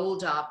paper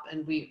rolled up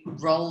and we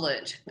roll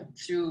it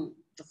through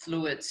the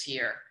fluids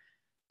here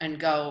and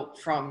go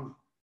from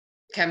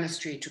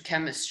chemistry to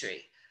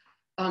chemistry.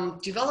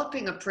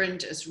 Developing a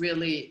print is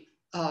really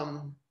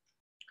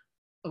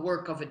a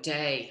work of a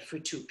day for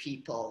 2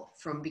 people,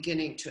 from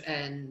beginning to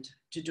end,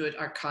 to do it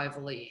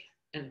archivally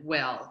and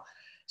well.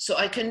 So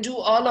I can do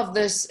all of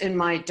this in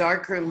my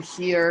darkroom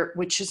here,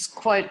 which is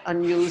quite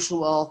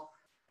unusual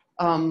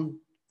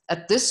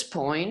at this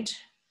point,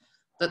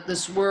 that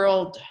this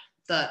world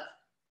that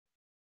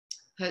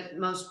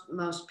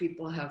most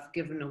people have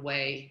given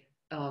away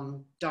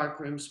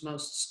darkrooms.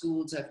 Most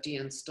schools have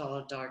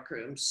deinstalled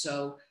darkrooms.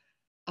 So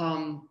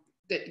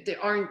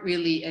there aren't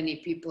really any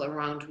people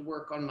around who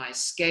work on my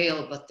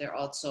scale, but there are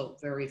also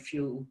very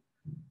few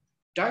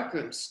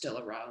darkrooms still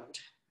around.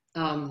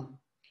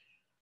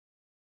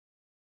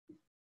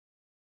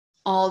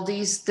 All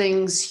these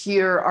things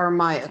here are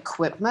my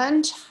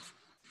equipment.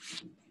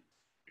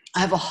 I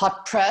have a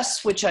hot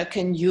press, which I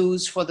can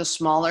use for the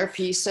smaller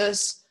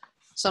pieces.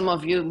 Some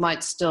of you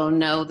might still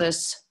know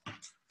this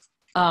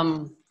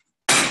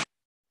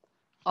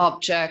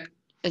object.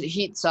 It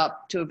heats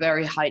up to a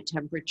very high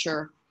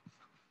temperature,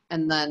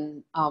 and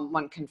then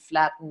one can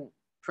flatten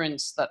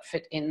prints that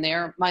fit in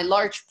there. My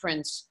large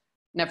prints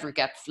never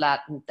get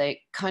flattened.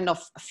 They kind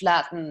of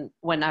flatten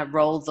when I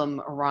roll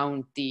them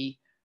around the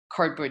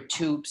cardboard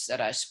tubes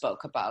that I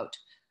spoke about.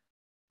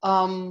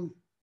 A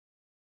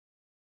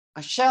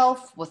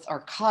shelf with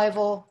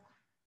archival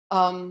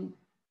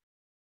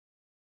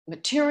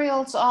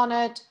materials on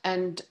it,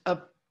 and a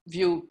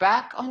view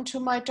back onto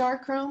my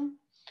darkroom.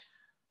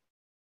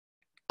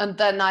 and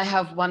then I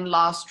have one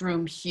last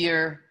room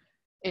here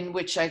in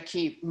which I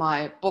keep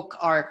my book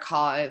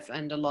archive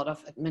and a lot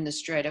of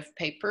administrative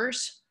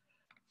papers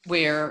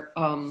where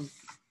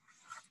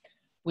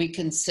we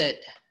can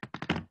sit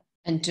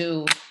and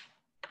do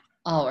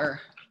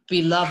our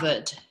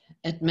beloved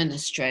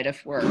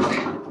administrative work.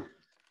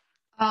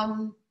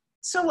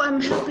 So I'm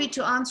happy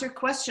to answer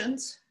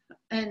questions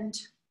and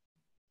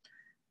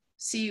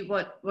see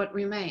what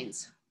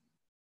remains.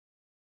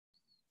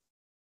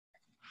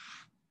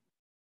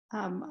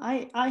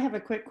 I have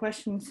a quick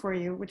question for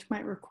you, which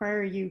might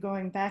require you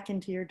going back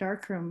into your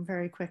darkroom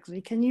very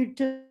quickly. Can you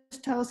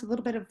just tell us a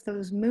little bit of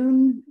those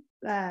moon?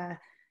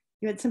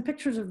 You had some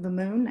pictures of the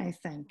moon, I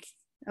think,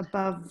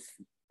 above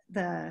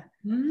the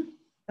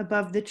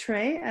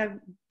tray.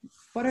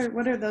 What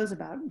are those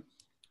about?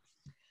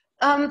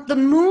 The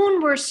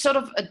moon were sort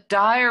of a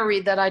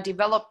diary that I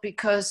developed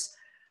because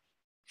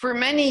for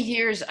many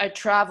years I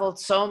traveled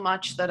so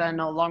much that I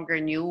no longer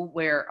knew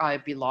where I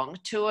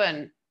belonged to,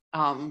 and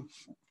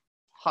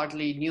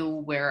hardly knew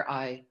where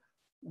I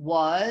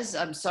was.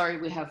 I'm sorry,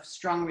 we have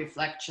strong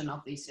reflection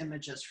of these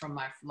images from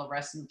my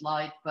fluorescent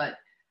light, but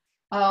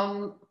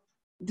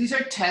these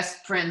are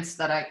test prints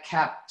that I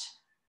kept.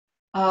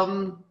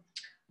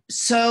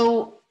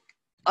 So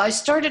I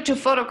started to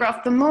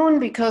photograph the moon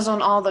because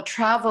on all the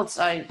travels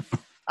I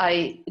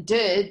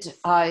did,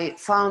 I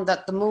found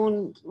that the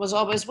moon was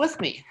always with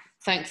me,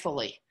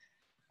 thankfully.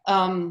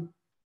 A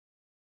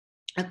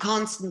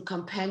constant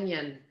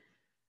companion.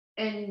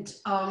 And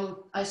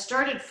I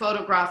started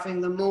photographing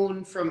the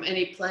moon from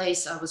any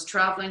place I was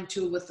traveling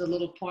to with the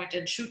little point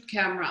and shoot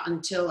camera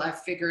until I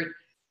figured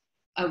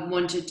I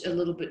wanted a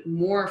little bit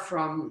more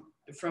from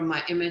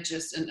my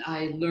images. And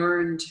I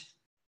learned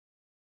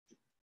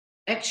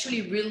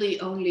actually really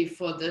only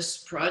for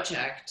this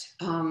project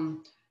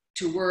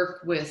to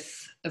work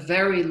with a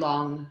very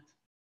long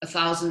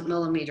 1,000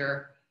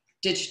 millimeter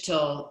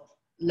digital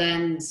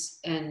lens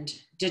and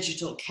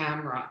digital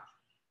camera.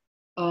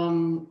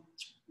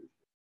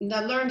 And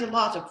I learned a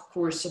lot, of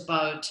course,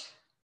 about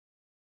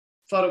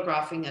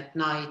photographing at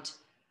night,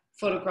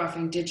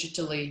 photographing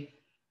digitally,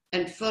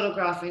 and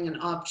photographing an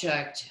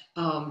object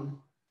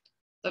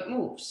that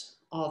moves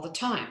all the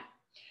time.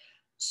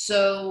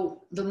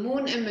 So the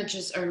moon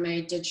images are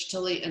made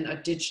digitally and are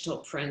digital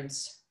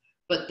prints,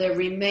 but they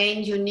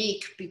remain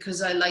unique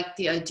because I like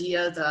the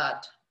idea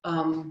that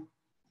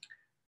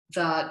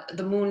that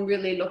the moon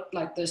really looked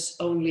like this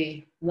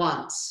only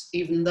once,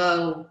 even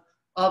though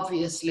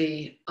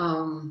obviously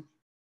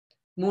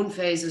moon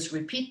phases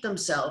repeat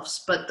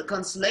themselves, but the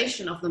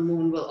constellation of the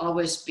moon will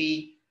always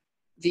be,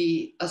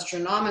 the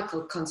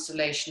astronomical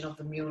constellation of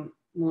the moon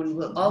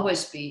will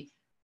always be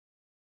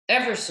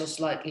ever so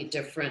slightly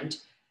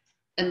different,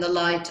 and the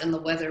light and the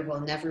weather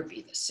will never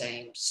be the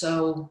same.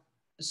 So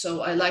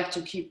I like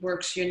to keep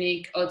works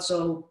unique.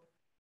 Also,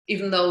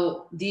 even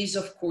though these,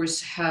 of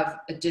course,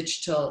 have a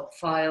digital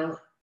file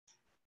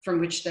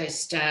from which they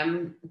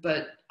stem,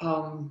 but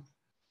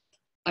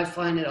I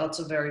find it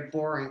also very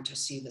boring to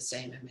see the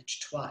same image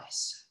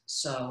twice.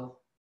 So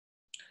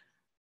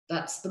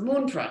that's the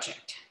Moon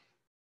Project.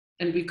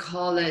 And we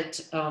call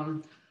it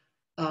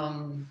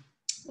Albescent.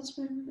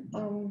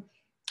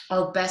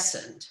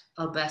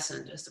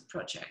 Albescent is the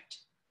project,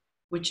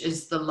 which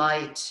is the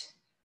light,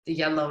 the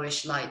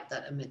yellowish light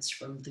that emits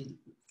from the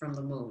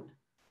moon.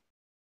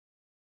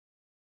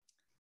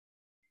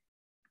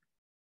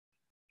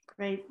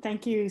 Great,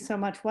 thank you so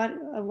much. Why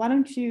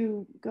don't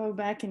you go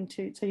back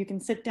into, so you can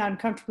sit down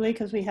comfortably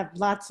because we have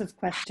lots of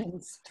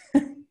questions.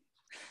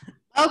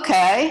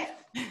 Okay.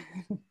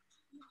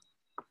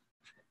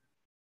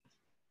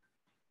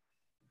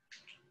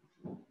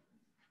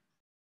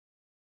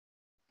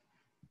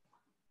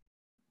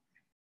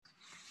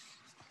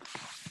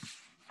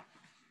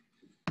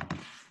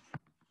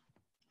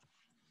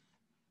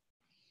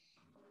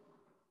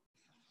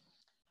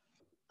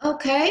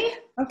 Okay.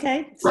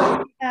 Okay,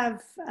 so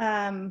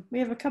we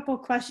have a couple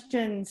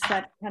questions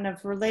that kind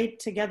of relate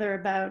together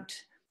about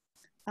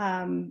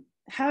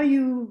how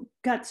you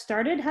got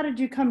started. How did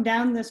you come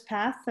down this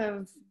path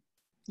of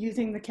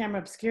using the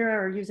camera obscura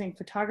or using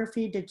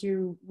photography?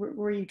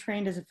 Were you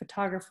trained as a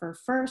photographer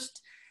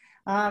first?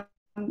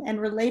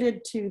 And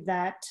related to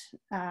that,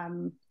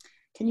 can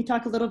you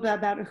talk a little bit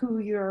about who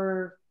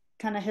your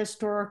kind of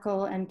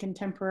historical and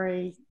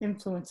contemporary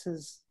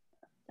influences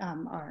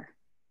are?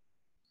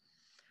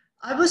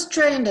 I was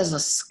trained as a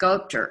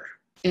sculptor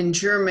in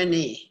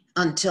Germany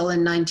until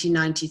in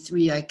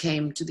 1993 I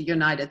came to the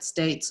United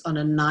States on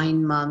a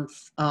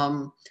 9-month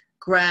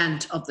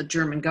grant of the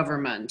German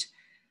government.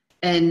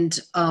 And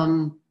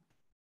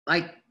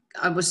I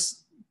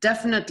was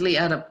definitely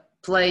at a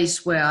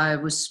place where I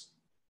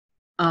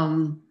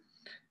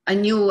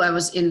knew I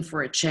was in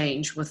for a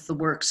change with the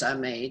works I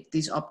made,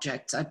 these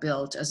objects I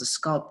built as a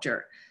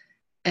sculptor.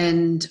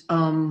 And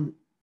I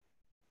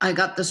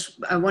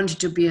wanted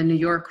to be in New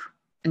York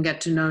and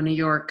get to know New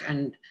York,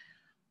 and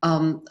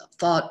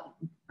thought,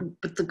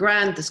 but the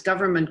grant, this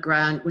government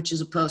grant, which is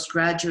a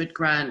postgraduate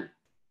grant,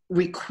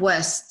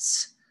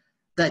 requests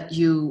that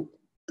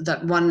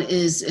that one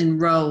is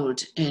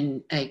enrolled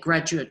in a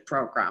graduate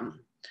program,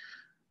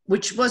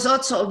 which was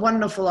also a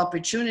wonderful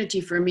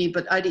opportunity for me,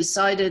 but I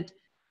decided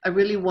I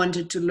really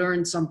wanted to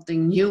learn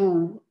something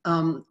new.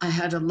 I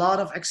had a lot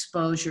of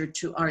exposure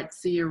to art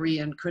theory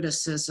and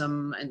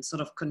criticism and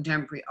sort of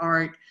contemporary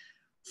art,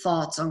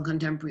 thoughts on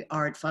contemporary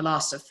art,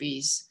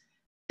 philosophies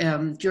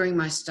during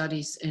my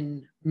studies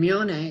in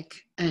Munich,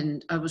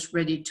 and I was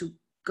ready to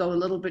go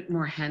a little bit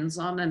more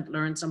hands-on and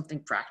learn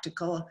something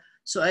practical.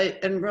 So I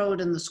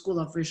enrolled in the School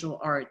of Visual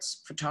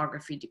Arts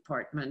photography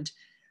department,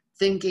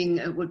 thinking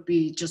it would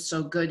be just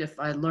so good if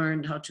I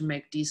learned how to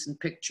make decent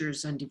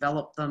pictures and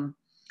develop them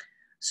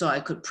so I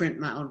could print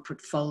my own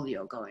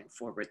portfolio going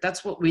forward.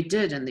 That's what we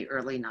did in the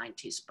early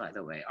 90s, by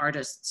the way.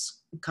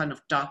 Artists kind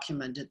of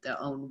documented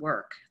their own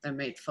work. They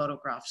made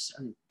photographs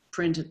and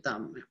printed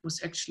them. It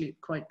was actually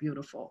quite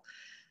beautiful.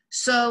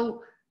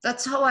 So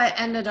that's how I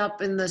ended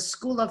up in the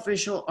School of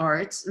Visual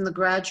Arts in the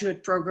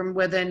graduate program,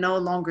 where they no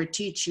longer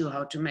teach you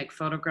how to make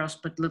photographs,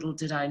 but little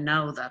did I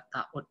know that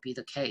that would be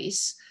the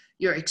case.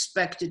 You're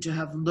expected to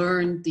have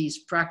learned these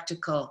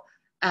practical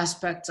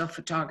aspects of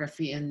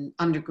photography in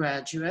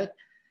undergraduate.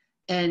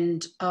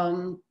 And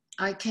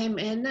I came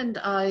in and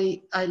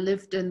I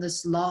lived in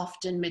this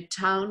loft in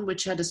Midtown,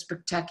 which had a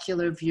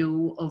spectacular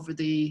view over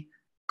the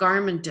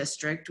Garment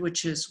District,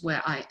 which is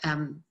where I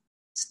am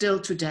still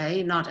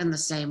today, not in the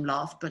same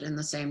loft, but in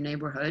the same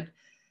neighborhood.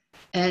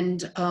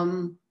 And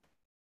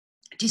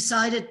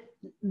decided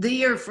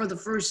there for the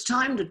first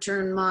time to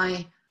turn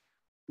my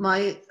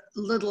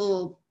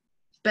little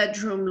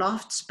bedroom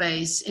loft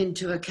space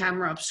into a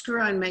camera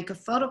obscura and make a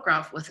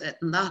photograph with it.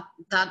 And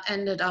that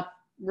ended up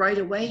right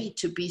away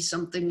to be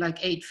something like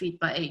 8 feet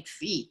by 8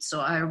 feet. So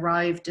I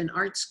arrived in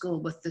art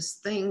school with this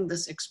thing,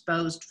 this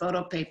exposed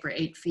photo paper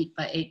 8 feet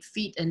by 8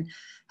 feet, and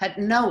had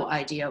no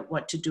idea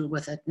what to do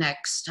with it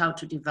next, how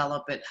to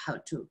develop it, how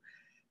to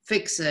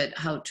fix it,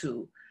 how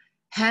to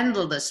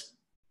handle this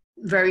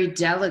very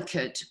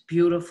delicate,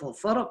 beautiful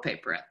photo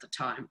paper at the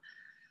time.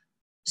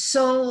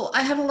 So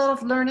I had a lot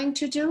of learning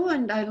to do,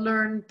 and I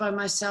learned by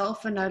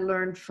myself, and I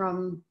learned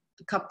from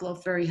a couple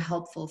of very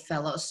helpful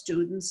fellow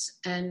students,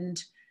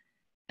 and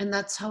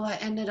that's how I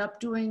ended up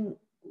doing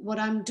what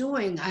I'm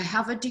doing. I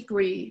have a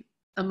degree,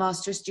 a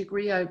master's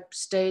degree. I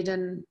stayed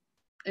in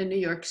New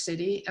York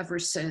City ever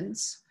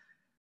since,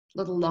 a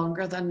little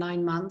longer than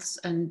 9 months,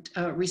 and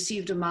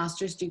received a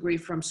master's degree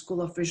from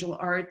School of Visual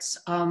Arts.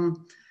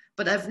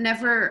 But I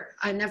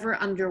never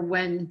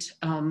underwent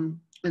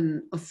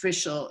an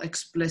official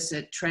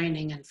explicit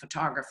training in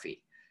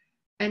photography.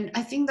 And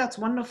I think that's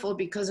wonderful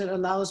because it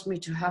allows me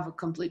to have a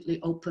completely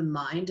open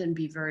mind and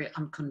be very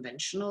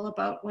unconventional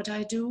about what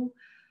I do.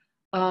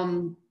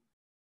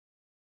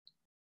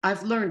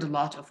 I've learned a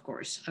lot, of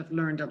course. I've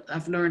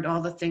learned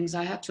all the things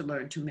I had to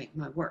learn to make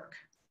my work.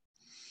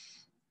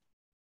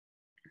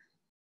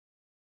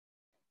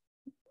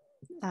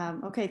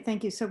 Okay,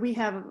 thank you. So we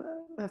have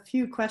a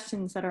few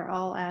questions that are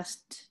all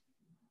asked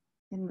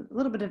in a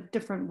little bit of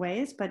different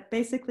ways, but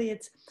basically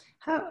it's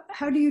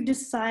how do you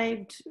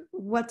decide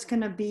what's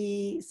going to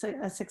be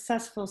a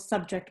successful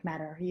subject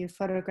matter? You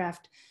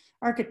photographed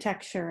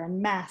architecture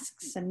and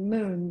masks and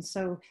moons.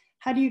 So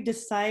how do you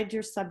decide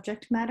your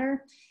subject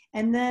matter?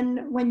 And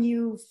then when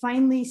you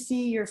finally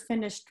see your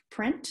finished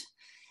print,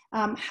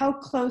 how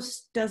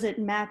close does it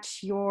match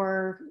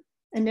your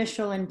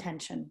initial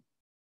intention?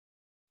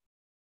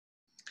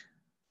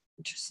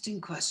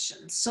 Interesting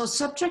question. So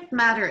subject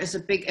matter is a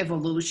big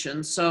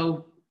evolution.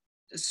 So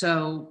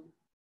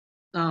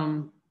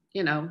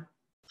you know,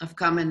 I've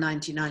come in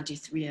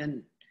 1993,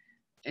 and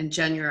in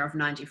January of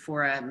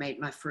 94, I made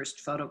my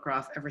first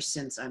photograph. Ever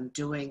since I'm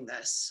doing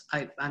this,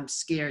 I'm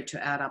scared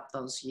to add up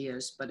those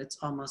years, but it's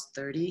almost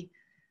 30.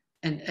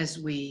 And as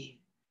we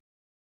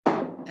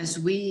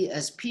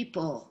as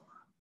people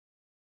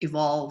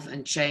evolve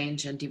and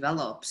change and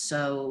develop,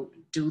 so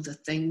do the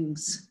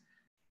things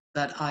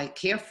that I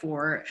care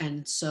for,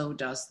 and so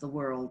does the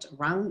world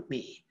around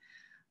me.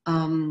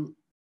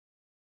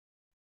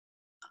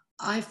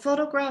 I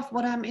photograph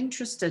what I'm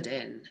interested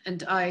in,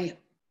 and I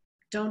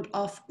don't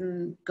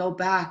often go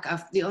back.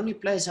 The only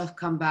place I've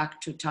come back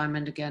to time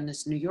and again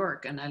is New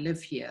York, and I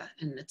live here,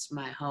 and it's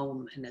my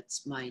home, and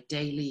it's my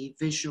daily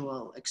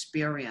visual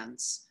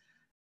experience.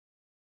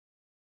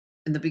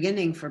 In the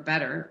beginning for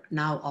better,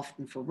 now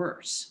often for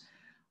worse.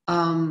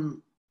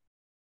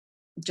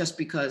 Just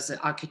because the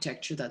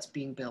architecture that's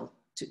being built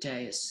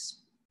today is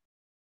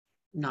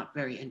not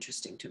very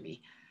interesting to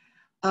me.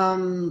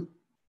 And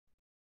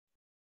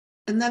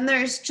then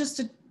there's just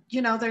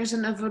there's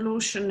an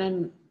evolution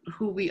in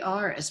who we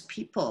are as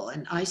people.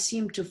 And I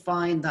seem to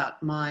find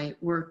that my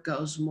work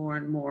goes more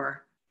and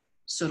more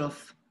sort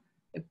of,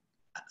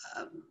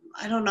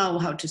 I don't know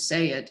how to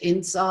say it,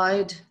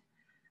 inside.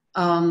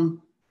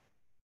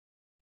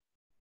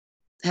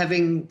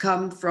 Having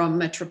come from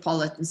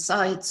metropolitan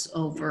sites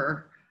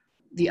over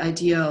the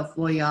idea of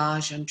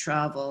voyage and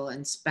travel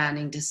and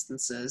spanning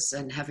distances,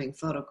 and having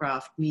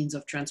photographed means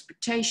of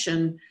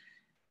transportation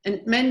and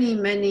many,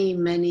 many,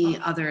 many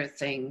other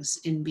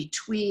things in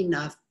between,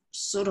 I've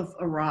sort of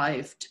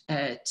arrived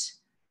at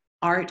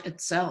art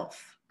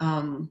itself,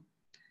 and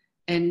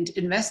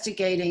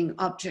investigating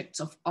objects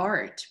of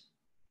art,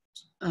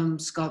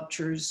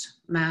 sculptures,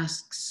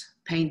 masks,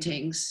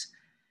 paintings,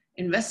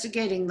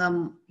 investigating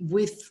them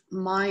with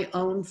my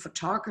own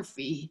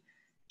photography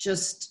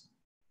just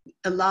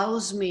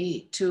allows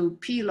me to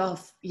peel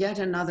off yet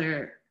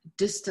another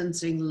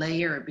distancing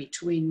layer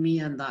between me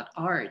and that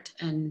art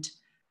and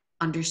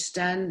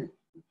understand.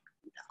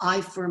 I,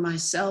 for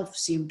myself,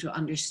 seem to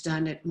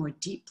understand it more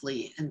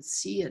deeply and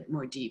see it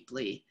more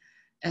deeply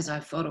as I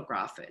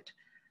photograph it.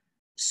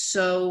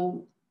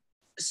 So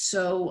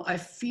I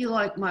feel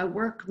like my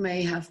work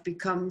may have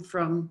become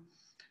from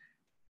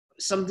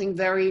something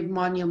very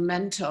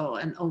monumental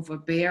and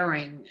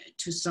overbearing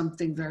to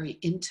something very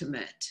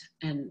intimate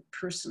and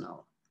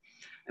personal.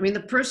 I mean,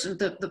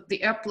 the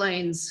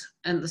airplanes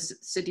and the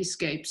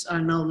cityscapes are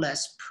no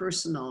less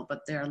personal,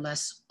 but they're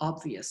less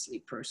obviously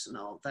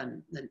personal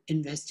than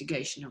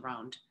investigation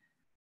around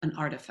an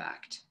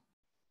artifact.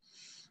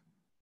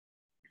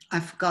 I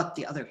forgot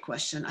the other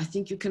question. I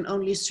think you can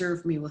only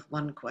serve me with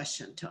one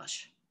question,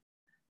 Tosh.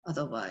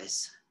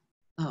 Otherwise,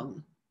 I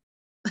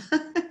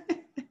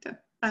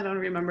don't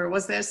remember.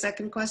 Was there a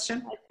second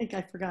question? I think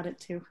I forgot it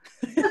too.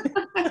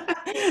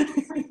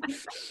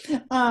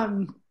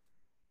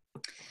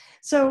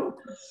 So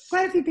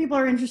quite a few people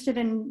are interested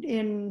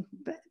in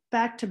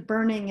back to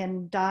burning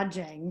and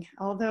dodging,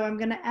 although I'm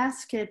going to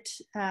ask it,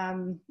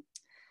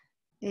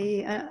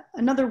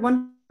 another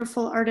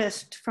wonderful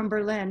artist from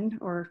Berlin,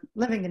 or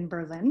living in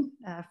Berlin,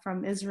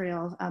 from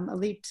Israel,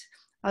 Alit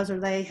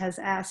Azurleh, has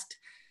asked,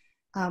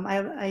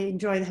 I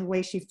enjoy the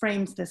way she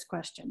frames this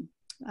question.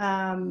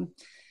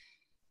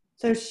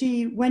 So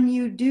when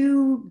you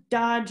do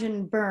dodge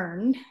and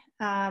burn,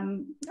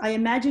 I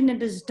imagine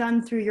it is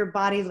done through your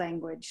body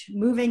language,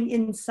 moving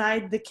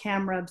inside the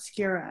camera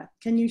obscura.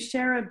 Can you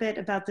share a bit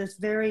about this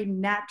very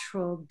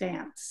natural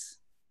dance?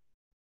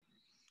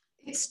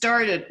 It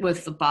started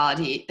with the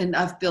body, and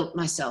I've built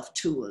myself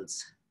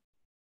tools.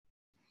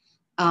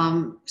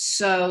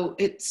 So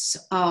it's,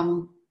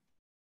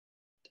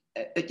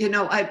 you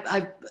know,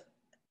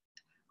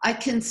 I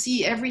can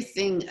see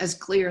everything as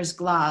clear as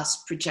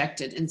glass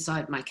projected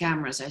inside my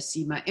cameras. I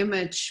see my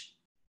image.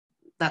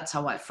 That's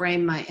how I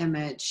frame my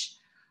image.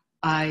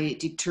 I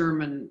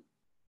determine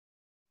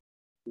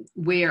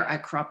where I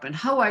crop and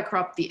how I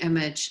crop the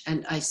image,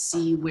 and I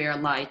see where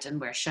light and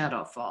where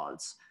shadow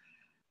falls.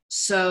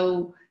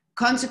 So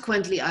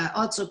consequently, I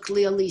also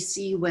clearly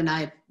see when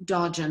I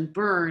dodge and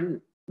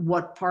burn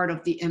what part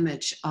of the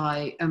image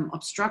I am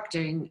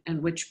obstructing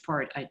and which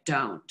part I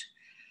don't.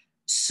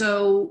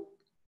 So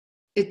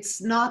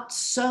it's not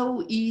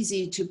so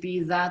easy to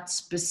be that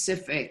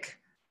specific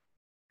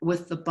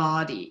with the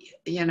body.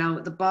 You know,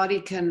 the body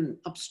can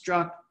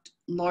obstruct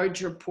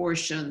larger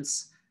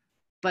portions,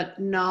 but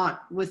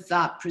not with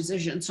that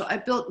precision. So I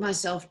built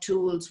myself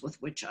tools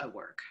with which I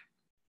work.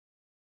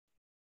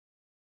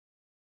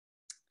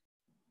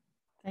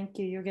 Thank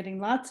you. You're getting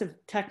lots of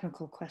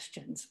technical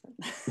questions.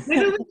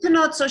 Maybe we can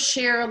also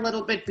share a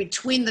little bit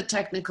between the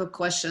technical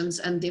questions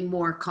and the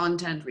more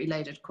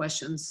content-related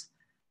questions,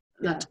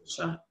 Yeah.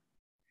 Natasha.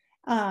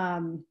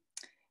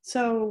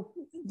 So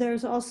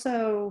there's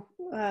also,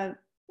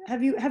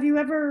 have you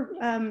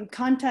ever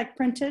contact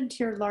printed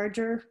your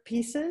larger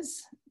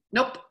pieces?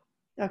 Nope.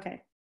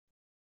 Okay.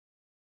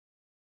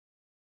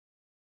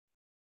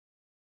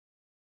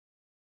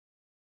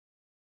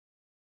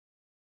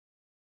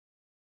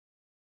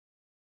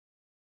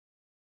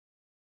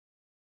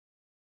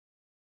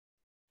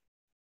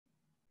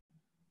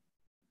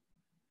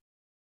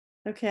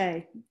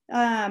 Okay.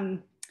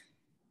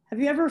 Have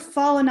you ever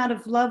fallen out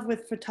of love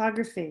with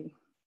photography?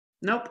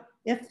 Nope.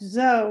 If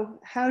so,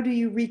 how do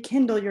you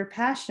rekindle your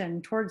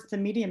passion towards the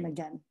medium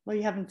again? Well,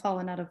 you haven't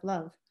fallen out of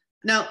love.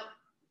 No,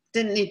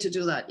 didn't need to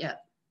do that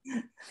yet.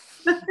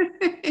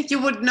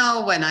 You would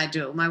know when I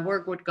do. My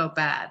work would go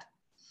bad.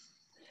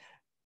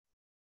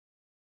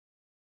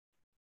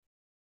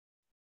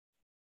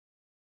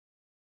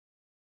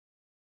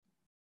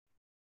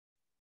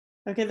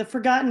 Okay, the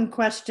forgotten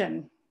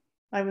question.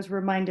 I was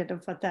reminded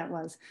of what that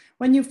was.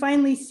 When you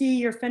finally see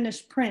your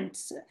finished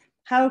prints,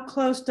 how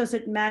close does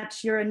it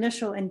match your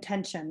initial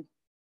intention?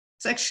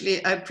 It's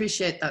actually, I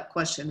appreciate that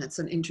question. It's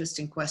an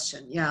interesting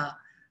question. Yeah.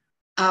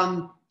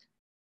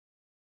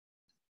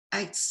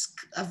 It's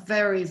a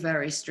very,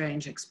 very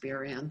strange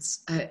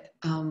experience.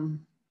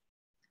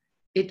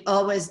 It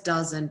always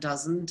does and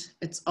doesn't.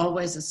 It's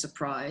always a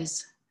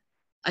surprise.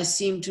 I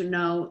seem to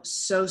know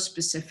so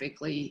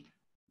specifically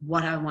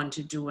what I want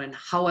to do and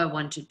how I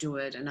want to do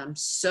it. And I'm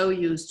so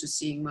used to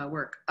seeing my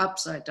work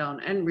upside down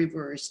and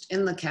reversed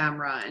in the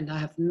camera. And I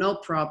have no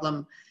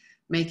problem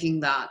making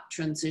that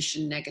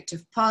transition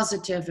negative,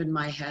 positive in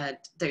my head.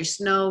 I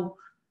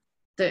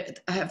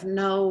have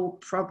no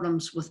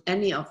problems with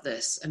any of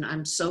this. And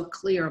I'm so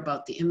clear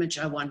about the image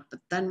I want. But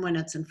then when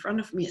it's in front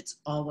of me, it's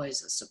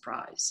always a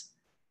surprise.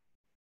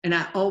 And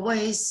I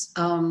always,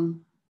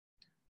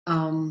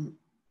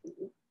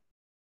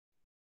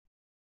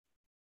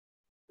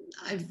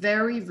 I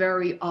very,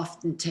 very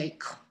often take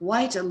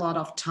quite a lot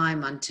of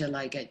time until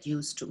I get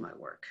used to my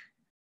work.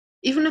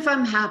 Even if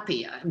I'm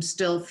happy, I'm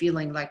still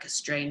feeling like a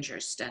stranger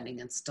standing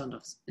in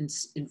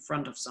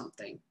front of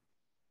something.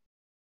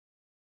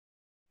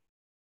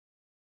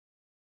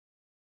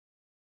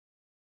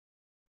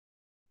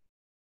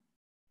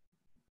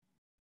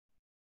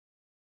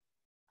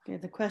 Okay,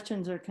 the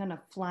questions are kind of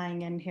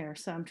flying in here,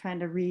 so I'm trying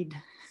to read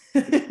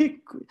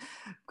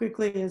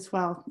quickly as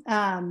well.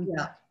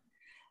 Yeah.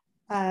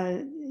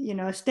 You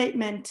know, a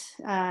statement,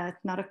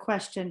 not a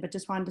question, but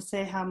just wanted to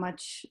say how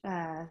much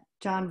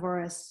John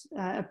Voris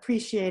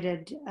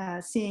appreciated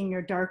seeing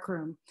your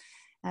darkroom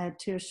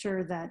to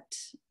assure that,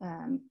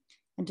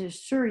 and to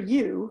assure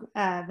you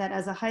that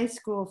as a high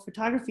school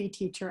photography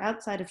teacher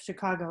outside of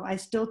Chicago, I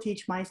still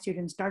teach my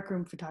students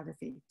darkroom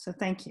photography. So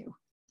thank you,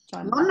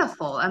 John.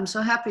 Wonderful. I'm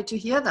so happy to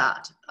hear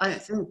that.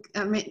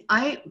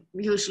 I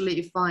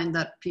usually find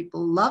that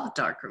people love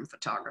darkroom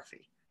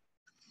photography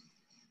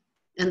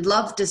and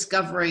love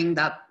discovering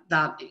that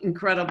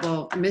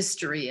incredible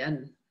mystery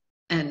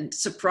and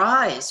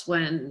surprise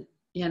when,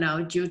 you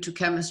know, due to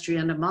chemistry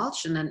and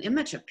emulsion, an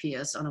image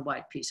appears on a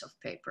white piece of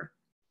paper.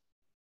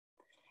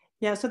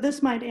 Yeah, so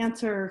this might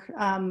answer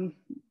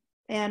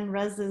Anne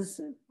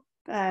Rez's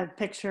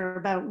picture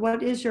about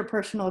what is your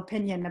personal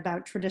opinion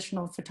about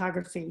traditional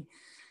photography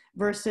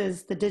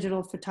versus the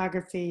digital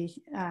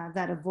photography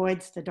that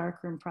avoids the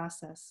darkroom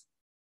process?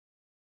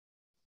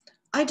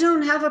 I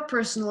don't have a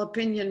personal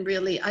opinion,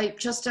 really. I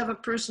just have a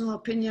personal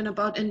opinion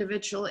about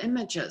individual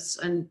images.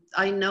 And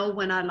I know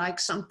when I like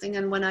something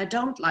and when I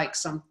don't like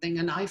something.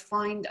 And I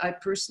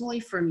personally,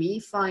 for me,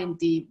 find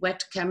the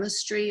wet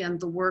chemistry and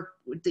the work,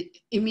 the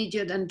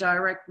immediate and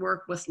direct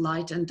work with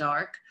light and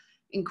dark,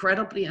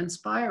 incredibly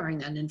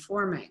inspiring and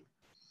informing.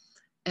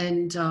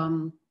 And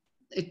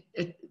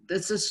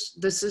this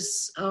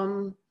is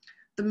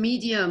the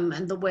medium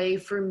and the way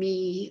for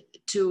me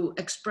to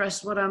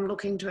express what I'm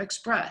looking to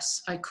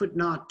express. I could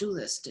not do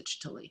this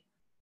digitally.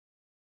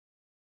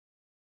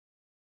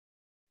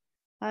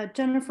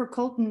 Jennifer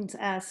Colton's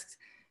asked,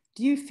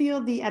 do you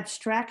feel the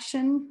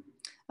abstraction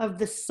of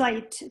the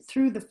sight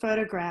through the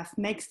photograph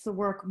makes the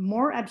work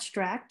more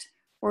abstract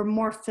or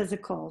more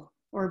physical,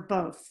 or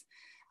both?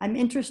 I'm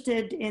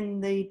interested in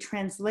the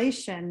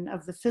translation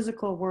of the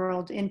physical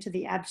world into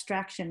the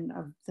abstraction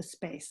of the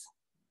space.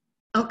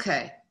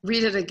 Okay,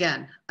 read it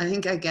again. I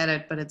think I get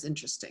it, but it's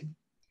interesting.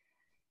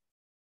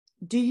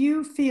 Do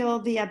you feel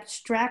the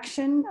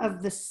abstraction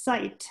of the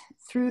sight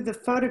through the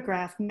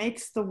photograph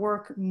makes the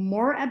work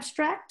more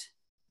abstract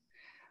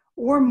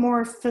or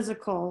more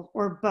physical,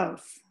 or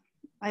both?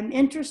 I'm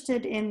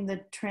interested in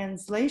the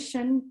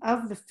translation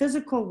of the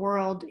physical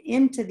world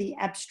into the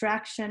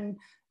abstraction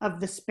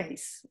of the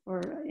space,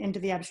 or into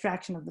the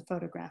abstraction of the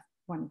photograph,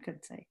 one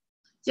could say.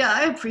 Yeah,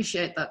 I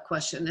appreciate that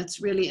question.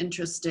 It's really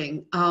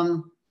interesting.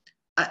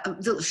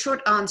 The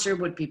short answer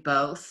would be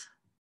both.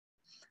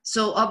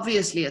 So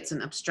obviously it's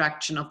an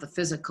abstraction of the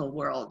physical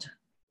world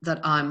that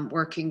I'm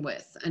working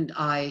with. And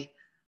I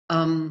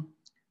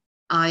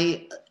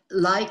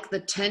like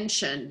the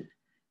tension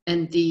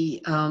and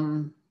the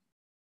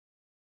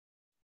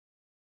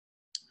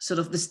sort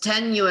of this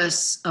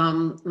tenuous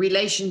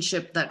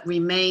relationship that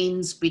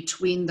remains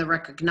between the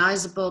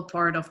recognizable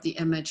part of the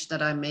image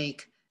that I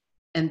make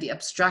and the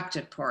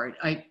abstracted part.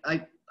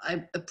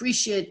 I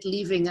appreciate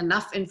leaving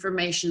enough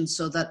information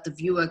so that the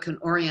viewer can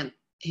orient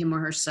him or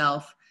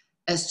herself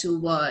as to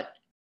what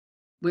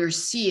we're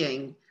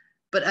seeing,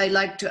 but I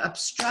like to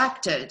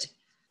abstract it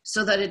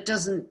so that it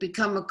doesn't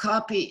become a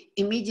copy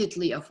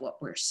immediately of what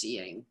we're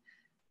seeing.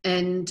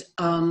 And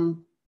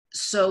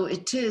so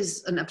it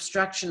is an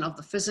abstraction of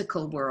the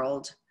physical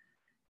world,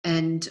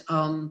 and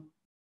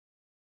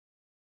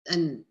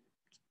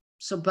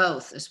so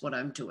both is what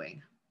I'm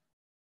doing.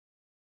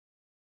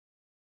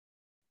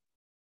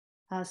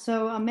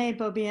 So Amé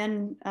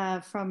Beaubien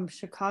from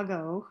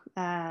Chicago,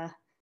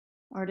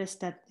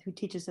 artist who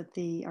teaches at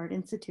the Art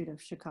Institute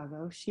of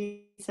Chicago,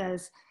 she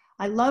says,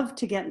 I love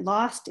to get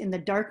lost in the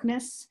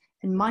darkness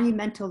and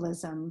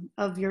monumentalism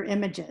of your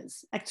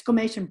images,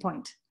 exclamation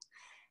point.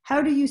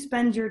 How do you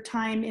spend your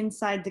time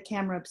inside the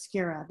camera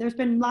obscura? There's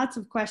been lots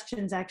of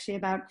questions actually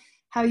about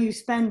how you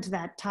spend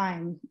that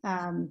time.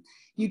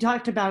 You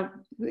talked about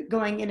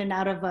going in and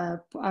out of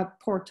a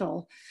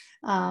portal,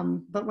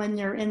 but when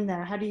you're in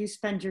there, how do you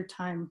spend your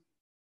time?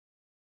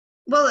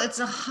 Well, it's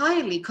a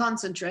highly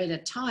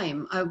concentrated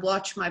time. I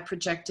watch my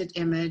projected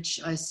image.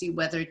 I see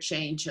weather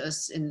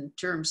changes in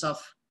terms of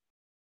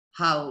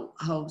how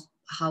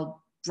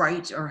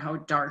bright or how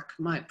dark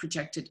my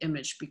projected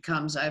image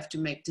becomes. I have to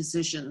make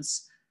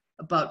decisions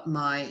about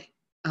my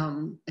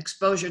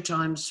exposure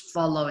times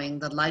following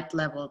the light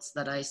levels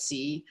that I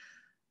see.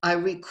 I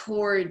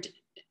record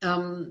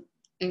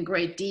in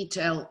great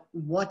detail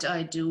what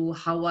I do,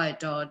 how I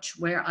dodge,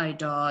 where I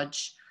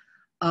dodge.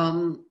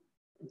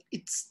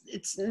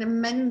 It's an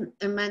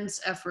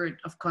immense effort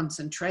of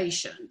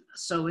concentration.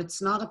 So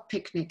it's not a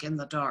picnic in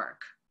the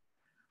dark.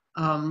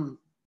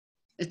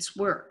 It's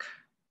work.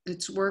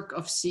 It's work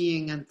of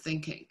seeing and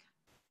thinking.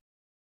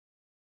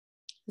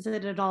 Is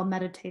it at all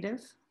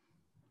meditative?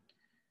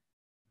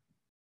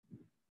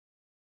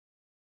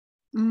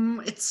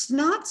 It's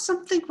not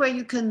something where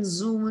you can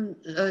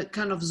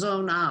kind of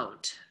zone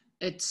out.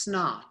 It's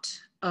not.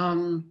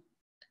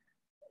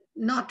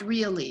 Not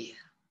really.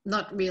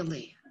 Not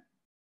really.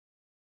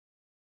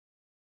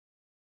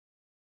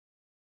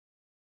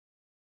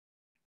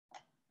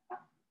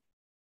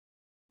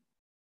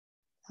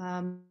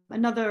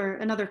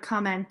 Another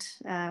comment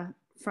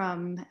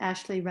from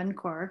Ashley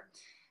Rencor.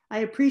 I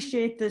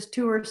appreciate this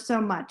tour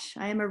so much.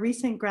 I am a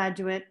recent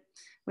graduate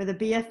with a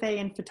BFA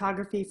in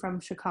photography from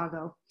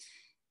Chicago.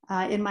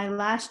 In my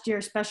last year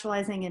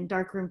specializing in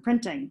darkroom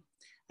printing,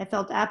 I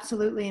felt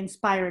absolutely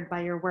inspired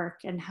by your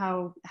work and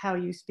how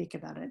you speak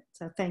about it.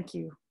 So thank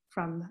you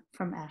from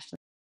Ashley.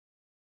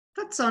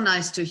 That's so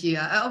nice to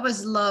hear. I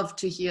always love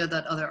to hear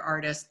that other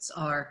artists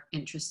are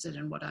interested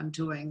in what I'm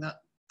doing.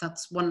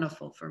 That's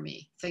wonderful for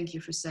me. Thank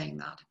you for saying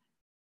that.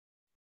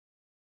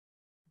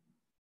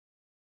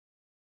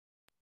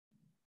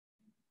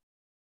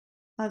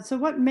 So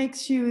what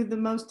makes you the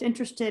most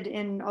interested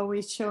in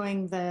always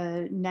showing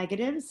the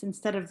negatives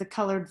instead of the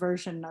colored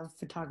version of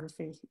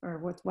photography, or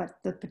with what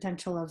the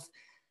potential of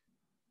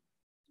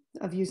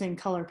using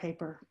color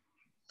paper?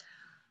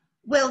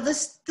 Well,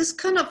 this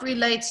kind of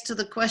relates to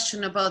the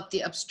question about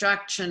the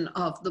abstraction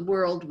of the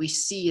world we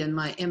see in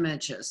my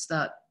images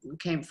that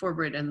came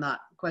forward in that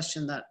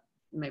question that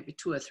maybe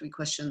 2 or 3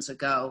 questions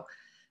ago.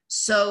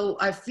 So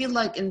I feel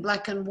like in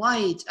black and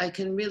white, I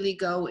can really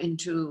go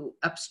into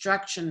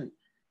abstraction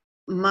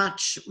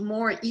much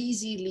more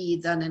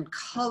easily than in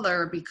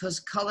color,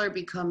 because color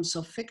becomes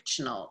so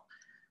fictional.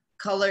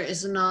 Color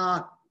is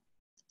not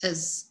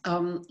as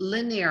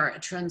linear a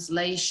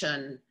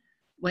translation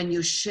when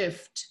you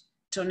shift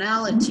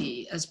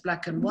tonality as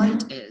black and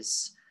white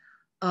is.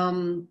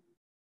 The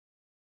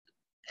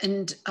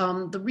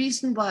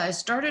reason why I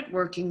started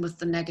working with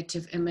the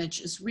negative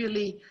image is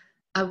really,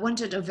 I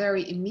wanted a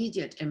very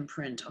immediate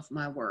imprint of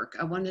my work.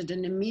 I wanted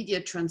an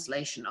immediate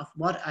translation of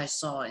what I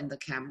saw in the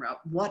camera,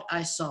 what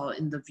I saw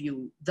in the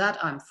view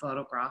that I'm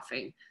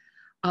photographing.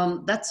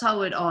 That's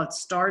how it all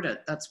started.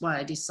 That's why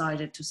I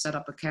decided to set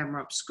up a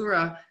camera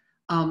obscura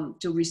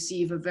to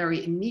receive a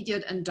very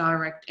immediate and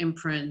direct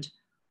imprint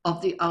of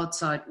the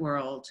outside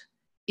world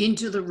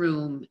into the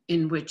room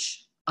in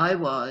which I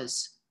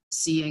was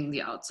seeing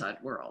the outside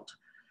world.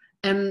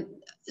 And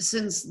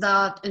since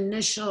that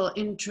initial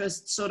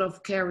interest sort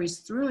of carries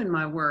through in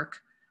my work,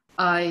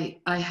 I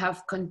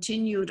have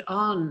continued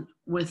on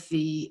with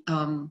the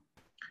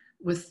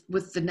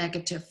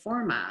negative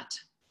format.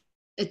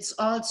 It's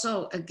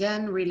also,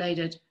 again,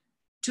 related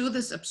to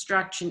this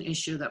abstraction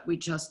issue that we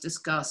just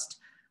discussed.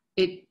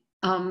 It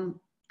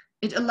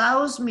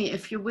allows me,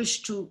 if you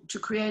wish, to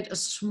create a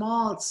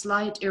small,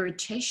 slight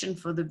irritation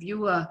for the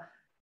viewer,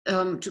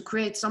 to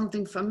create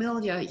something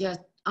familiar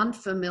yet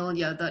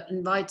unfamiliar that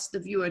invites the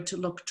viewer to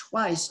look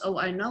twice. Oh,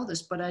 I know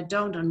this, but I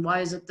don't. And why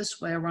is it this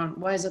way around?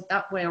 Why is it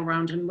that way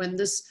around? And when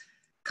this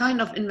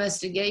kind of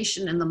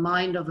investigation in the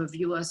mind of a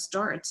viewer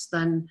starts,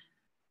 then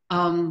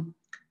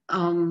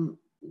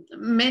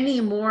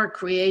many more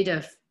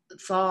creative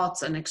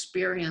thoughts and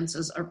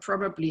experiences are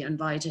probably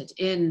invited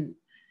in.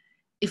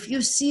 If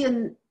you see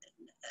a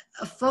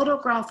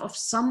photograph of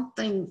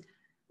something,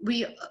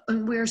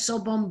 we're so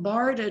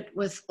bombarded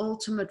with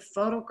ultimate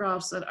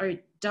photographs that are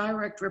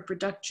direct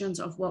reproductions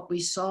of what we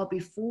saw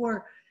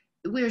before.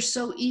 We're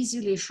so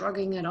easily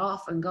shrugging it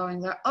off and going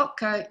there,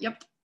 okay,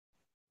 yep,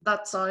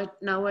 that's it,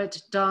 know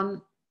it,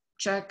 done,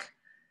 check.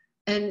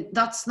 And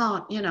that's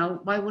not,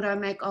 why would I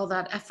make all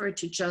that effort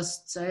to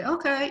just say,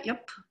 okay,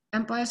 yep,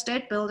 Empire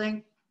State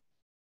Building?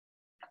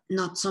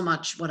 Not so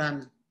much what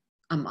I'm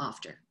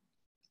after.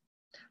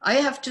 I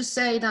have to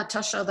say,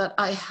 Natasha, that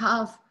I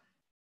have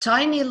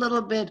tiny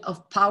little bit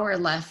of power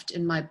left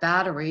in my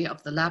battery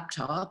of the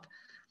laptop.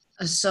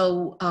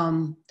 So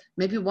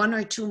maybe 1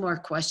 or 2 more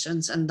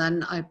questions, and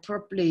then I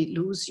probably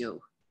lose you.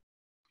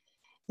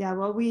 Yeah,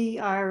 well,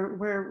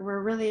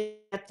 we're really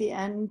at the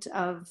end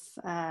of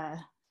our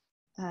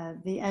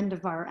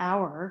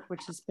hour,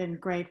 which has been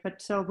great.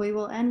 But so we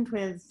will end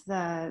with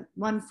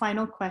one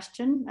final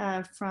question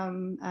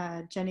from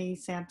Jenny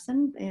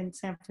Sampson in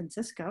San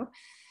Francisco.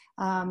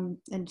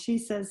 And she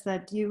says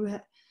that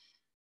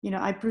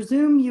I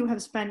presume you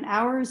have spent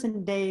hours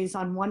and days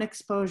on one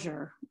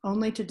exposure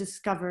only to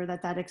discover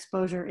that that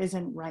exposure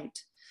isn't right.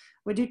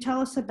 Would you tell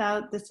us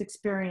about this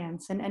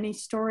experience and any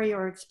story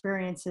or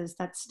experiences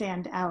that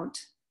stand out?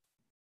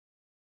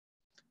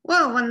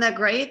 Well, when they're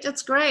great,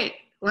 it's great.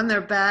 When they're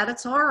bad,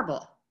 it's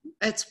horrible.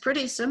 It's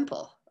pretty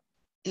simple.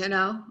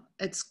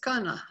 It's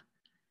kind of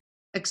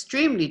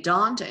extremely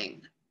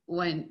daunting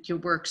when you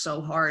work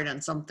so hard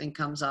and something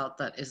comes out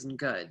that isn't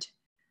good.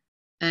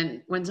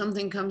 And when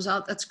something comes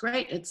out that's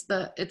great, it's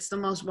the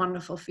most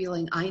wonderful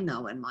feeling I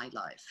know in my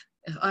life.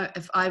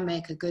 If I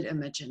make a good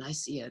image and I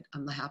see it,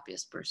 I'm the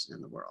happiest person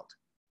in the world.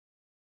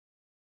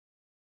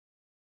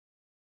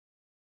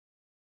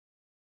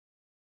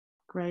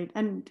 Great.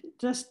 And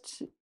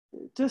just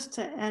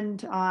to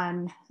end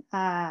on,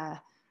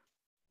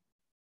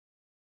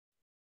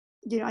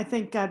 you know, I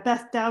think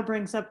Beth Dow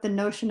brings up the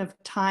notion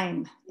of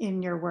time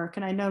in your work.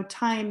 And I know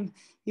time,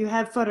 you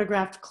have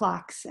photographed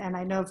clocks, and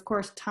I know, of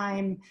course,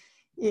 time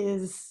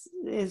is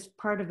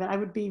part of it. I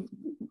would be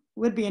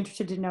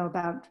interested to know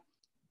about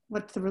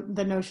what's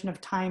the notion of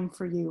time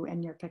for you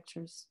and your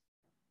pictures.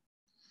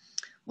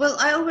 Well,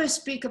 I always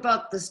speak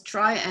about this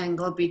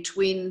triangle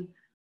between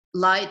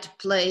light,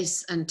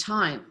 place, and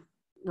time,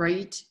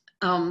 right?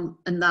 And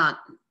that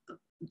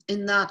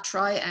in that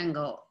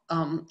triangle,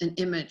 an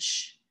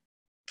image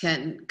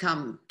can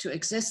come to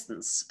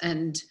existence.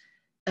 And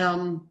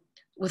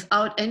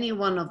without any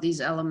one of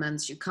these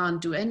elements, you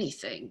can't do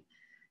anything.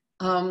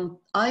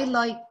 I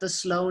like the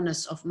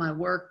slowness of my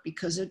work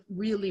because it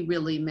really,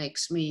 really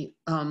makes me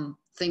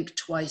think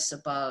twice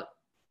about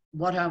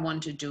what I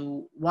want to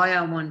do, why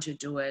I want to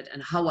do it,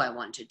 and how I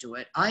want to do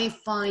it. I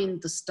find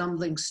the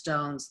stumbling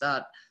stones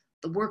that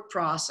the work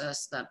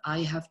process that I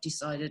have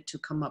decided to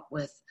come up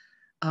with,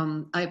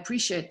 I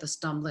appreciate the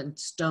stumbling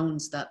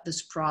stones that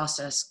this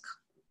process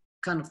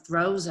kind of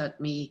throws at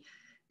me,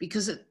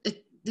 because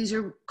these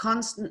are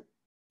constant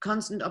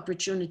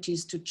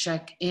opportunities to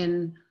check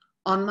in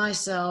on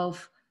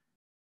myself,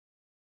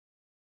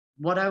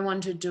 what I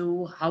want to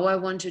do, how I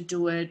want to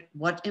do it,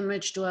 what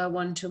image do I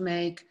want to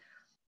make.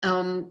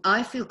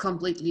 I feel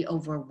completely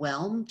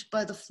overwhelmed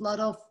by the flood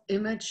of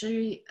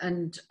imagery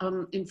and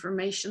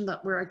information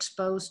that we're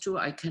exposed to.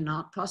 I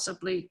cannot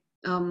possibly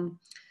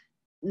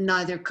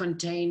neither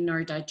contain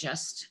nor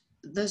digest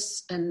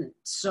this. And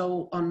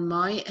so on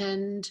my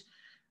end,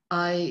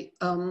 I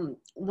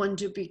want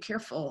to be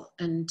careful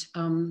and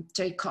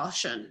take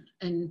caution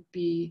and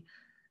be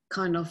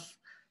kind of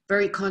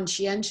very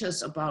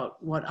conscientious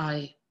about what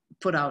I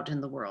put out in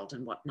the world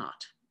and what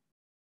not.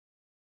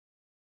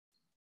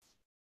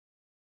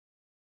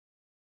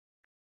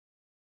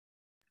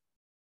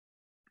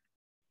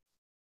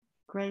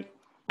 Great.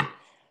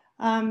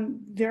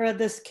 Vera,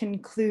 this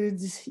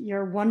concludes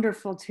your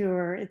wonderful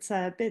tour. It's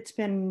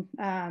been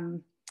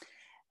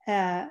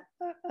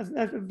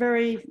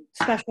very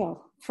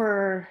special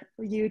for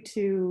you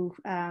to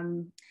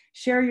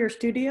share your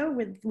studio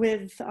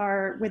with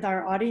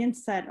our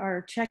audience that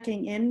are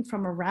checking in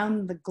from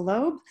around the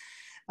globe.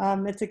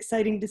 It's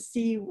exciting to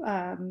see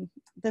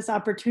this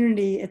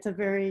opportunity. It's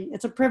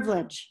a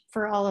privilege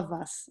for all of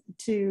us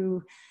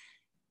to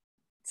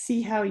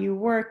see how you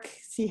work,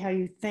 see how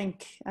you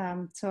think.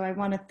 So I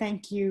want to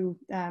thank you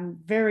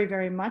very,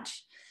 very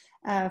much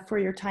for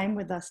your time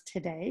with us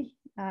today,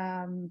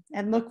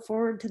 and look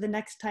forward to the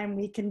next time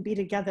we can be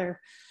together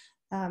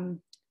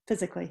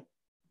physically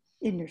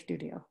in your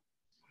studio.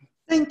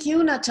 Thank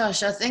you,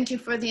 Natasha. Thank you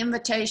for the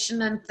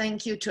invitation, and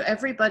thank you to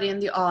everybody in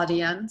the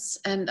audience.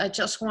 And I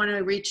just want to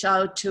reach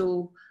out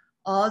to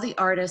all the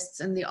artists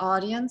in the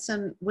audience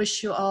and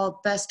wish you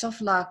all best of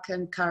luck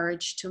and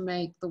courage to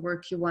make the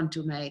work you want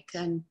to make.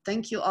 And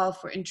thank you all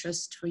for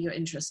your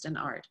interest in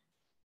art.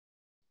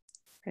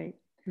 Great.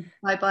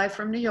 Bye-bye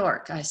from New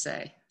York, I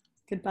say.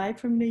 Goodbye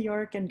from New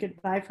York and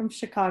goodbye from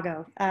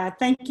Chicago.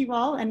 Thank you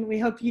all, and we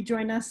hope you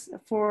join us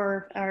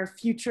for our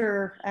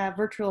future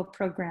virtual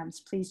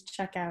programs. Please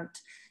check out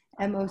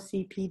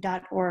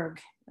MoCP.org.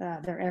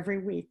 They're every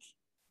week.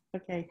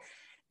 Okay.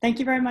 Thank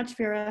you very much,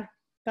 Vera.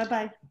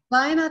 Bye-bye.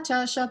 Bye,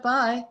 Natasha.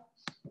 Bye.